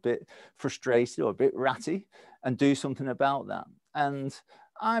or a bit frustrated or a bit ratty and do something about that. And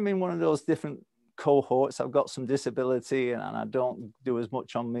I'm in one of those different cohorts. I've got some disability and I don't do as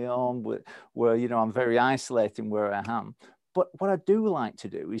much on my own, where, you know, I'm very isolating where I am. But what I do like to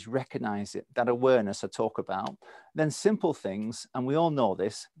do is recognize it, that awareness I talk about, then simple things, and we all know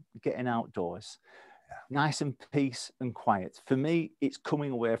this, getting outdoors, nice and peace and quiet. For me, it's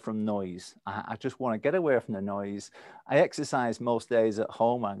coming away from noise. I just want to get away from the noise. I exercise most days at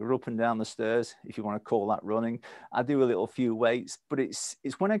home. I go up and down the stairs, if you want to call that running. I do a little few weights, but it's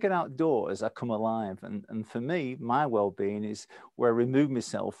when I get outdoors, I come alive. And for me, my well-being is where I remove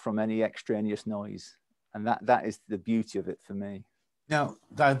myself from any extraneous noise. And that is the beauty of it for me. Now,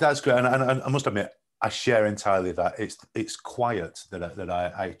 that's great. And I must admit, I share entirely that. It's quiet that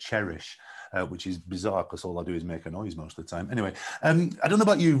I cherish, which is bizarre because all I do is make a noise most of the time. Anyway, I don't know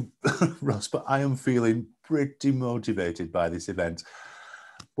about you, Ross, but I am feeling pretty motivated by this event.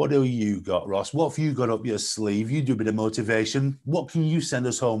 What do you got, Ross? What have you got up your sleeve? You do a bit of motivation. What can you send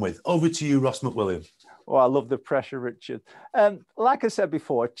us home with? Over to you, Ross McWilliam. Oh, I love the pressure, Richard. Like I said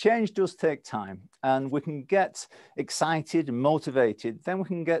before, change does take time, and we can get excited and motivated, then we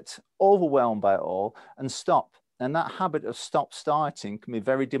can get overwhelmed by it all and stop. And that habit of stop-starting can be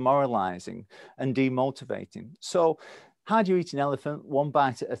very demoralizing and demotivating. So how do you eat an elephant? One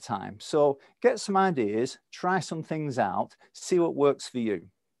bite at a time. So get some ideas, try some things out, see what works for you.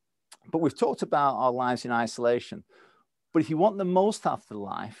 But we've talked about our lives in isolation. But if you want the most out of the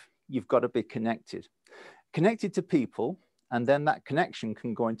life, you've got to be connected. Connected to people, and then that connection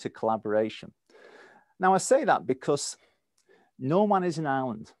can go into collaboration. Now, I say that because no man is an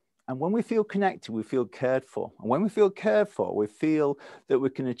island. And when we feel connected, we feel cared for. And when we feel cared for, we feel that we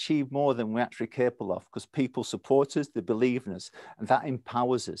can achieve more than we're actually capable of, because people support us, they believe in us, and that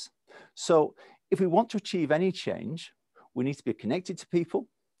empowers us. So if we want to achieve any change, we need to be connected to people,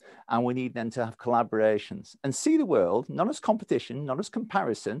 and we need then to have collaborations and see the world, not as competition, not as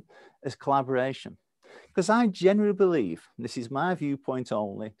comparison, as collaboration. Because I genuinely believe, this is my viewpoint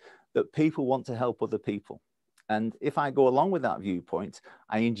only, that people want to help other people. And if I go along with that viewpoint,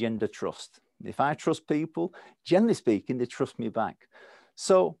 I engender trust. If I trust people, generally speaking, they trust me back.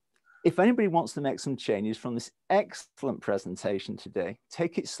 So if anybody wants to make some changes from this excellent presentation today,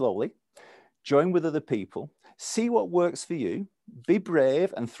 take it slowly, join with other people, see what works for you, be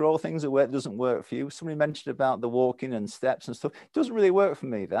brave and throw things away that doesn't work for you. Somebody mentioned about the walking and steps and stuff. It doesn't really work for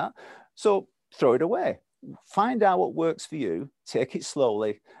me, that. So throw it away. Find out what works for you, take it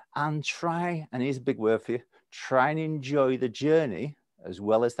slowly, and try, and here's a big word for you, try and enjoy the journey as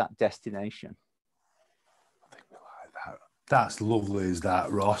well as that destination. That's lovely, is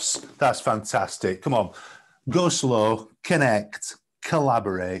that, Ross? That's fantastic. Come on, go slow, connect,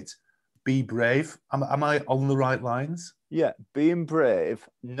 collaborate, be brave. Am I on the right lines? Yeah, being brave,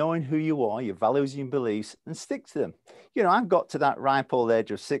 knowing who you are, your values and beliefs, and stick to them. You know, I've got to that ripe old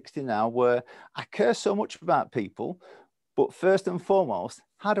age of 60 now where I care so much about people, but first and foremost,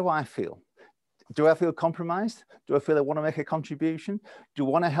 how do I feel? Do I feel compromised? Do I feel I want to make a contribution? Do I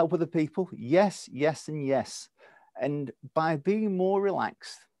want to help other people? Yes, yes, and yes. And by being more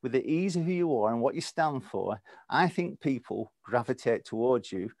relaxed with the ease of who you are and what you stand for, I think people gravitate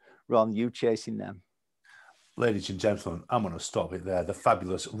towards you rather than you chasing them. Ladies and gentlemen, I'm going to stop it there. The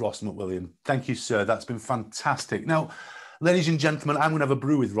fabulous Ross McWilliam. Thank you, sir. That's been fantastic. Now, ladies and gentlemen, I'm going to have a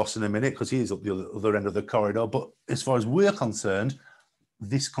brew with Ross in a minute because he is up the other end of the corridor. But as far as we're concerned,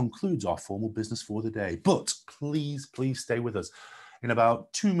 this concludes our formal business for the day. But please, please stay with us. In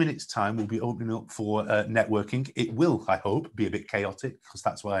about 2 minutes' time, we'll be opening up for networking. It will, I hope, be a bit chaotic because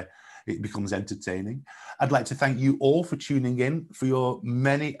that's why it becomes entertaining. I'd like to thank you all for tuning in, for your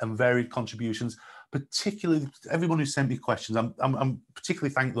many and varied contributions, particularly everyone who sent me questions. I'm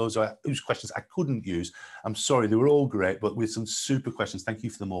particularly thank those whose questions I couldn't use. I'm sorry, they were all great, but with some super questions. Thank you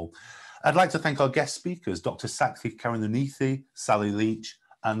for them all. I'd like to thank our guest speakers, Dr. Sakthi Karunanithi, Sally Leach,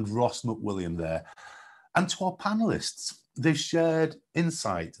 and Ross McWilliam there. And to our panelists, they've shared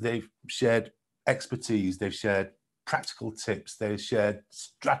insight, they've shared expertise, they've shared practical tips, they've shared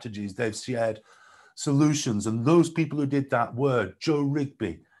strategies, they've shared solutions. And those people who did that were Joe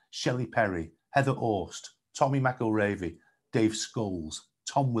Rigby, Shelley Perry, Heather Orst, Tommy McElravy, Dave Scholes,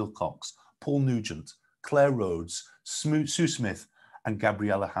 Tom Wilcox, Paul Nugent, Claire Rhodes, Sue Smith, and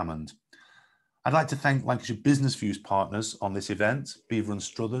Gabriella Hammond. I'd like to thank Lancashire Business View's partners on this event, Beaver and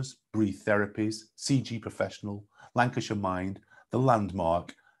Struthers, Breathe Therapies, CG Professional, Lancashire Mind, The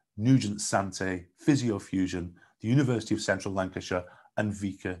Landmark, Nugent Sante, Physiofusion, the University of Central Lancashire, and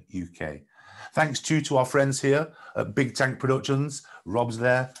Vika UK. Thanks too to our friends here at Big Tank Productions. Rob's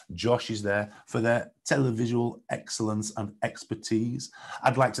there, Josh is there for their televisual excellence and expertise.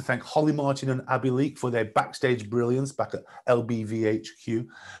 I'd like to thank Holly Martin and Abby Leake for their backstage brilliance back at LBVHQ.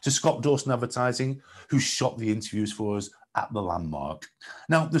 To Scott Dawson Advertising, who shot the interviews for us at the Landmark.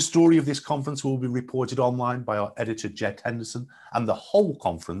 Now, the story of this conference will be reported online by our editor, Jed Henderson, and the whole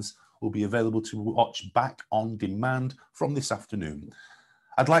conference will be available to watch back on demand from this afternoon.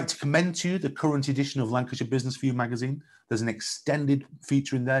 I'd like to commend to you the current edition of Lancashire Business View magazine. There's an extended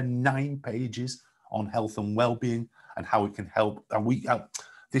feature in there, 9 pages on health and well-being and how it can help. And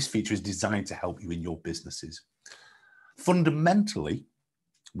this feature is designed to help you in your businesses. Fundamentally,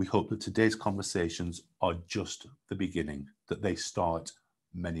 we hope that today's conversations are just the beginning, that they start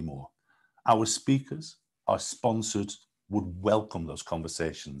many more. Our speakers, our sponsors would welcome those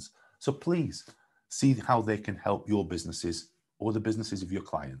conversations. So please see how they can help your businesses or the businesses of your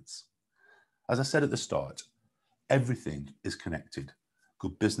clients. As I said at the start, everything is connected.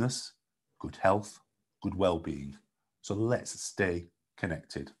 Good business, good health, good well-being. So let's stay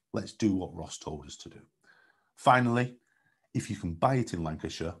connected. Let's do what Ross told us to do. Finally, if you can buy it in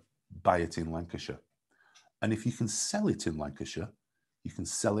Lancashire, buy it in Lancashire. And if you can sell it in Lancashire, you can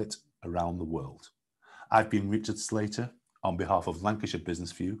sell it around the world. I've been Richard Slater on behalf of Lancashire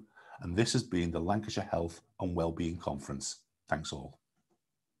Business View, and this has been the Lancashire Health and Wellbeing Conference. Thanks all.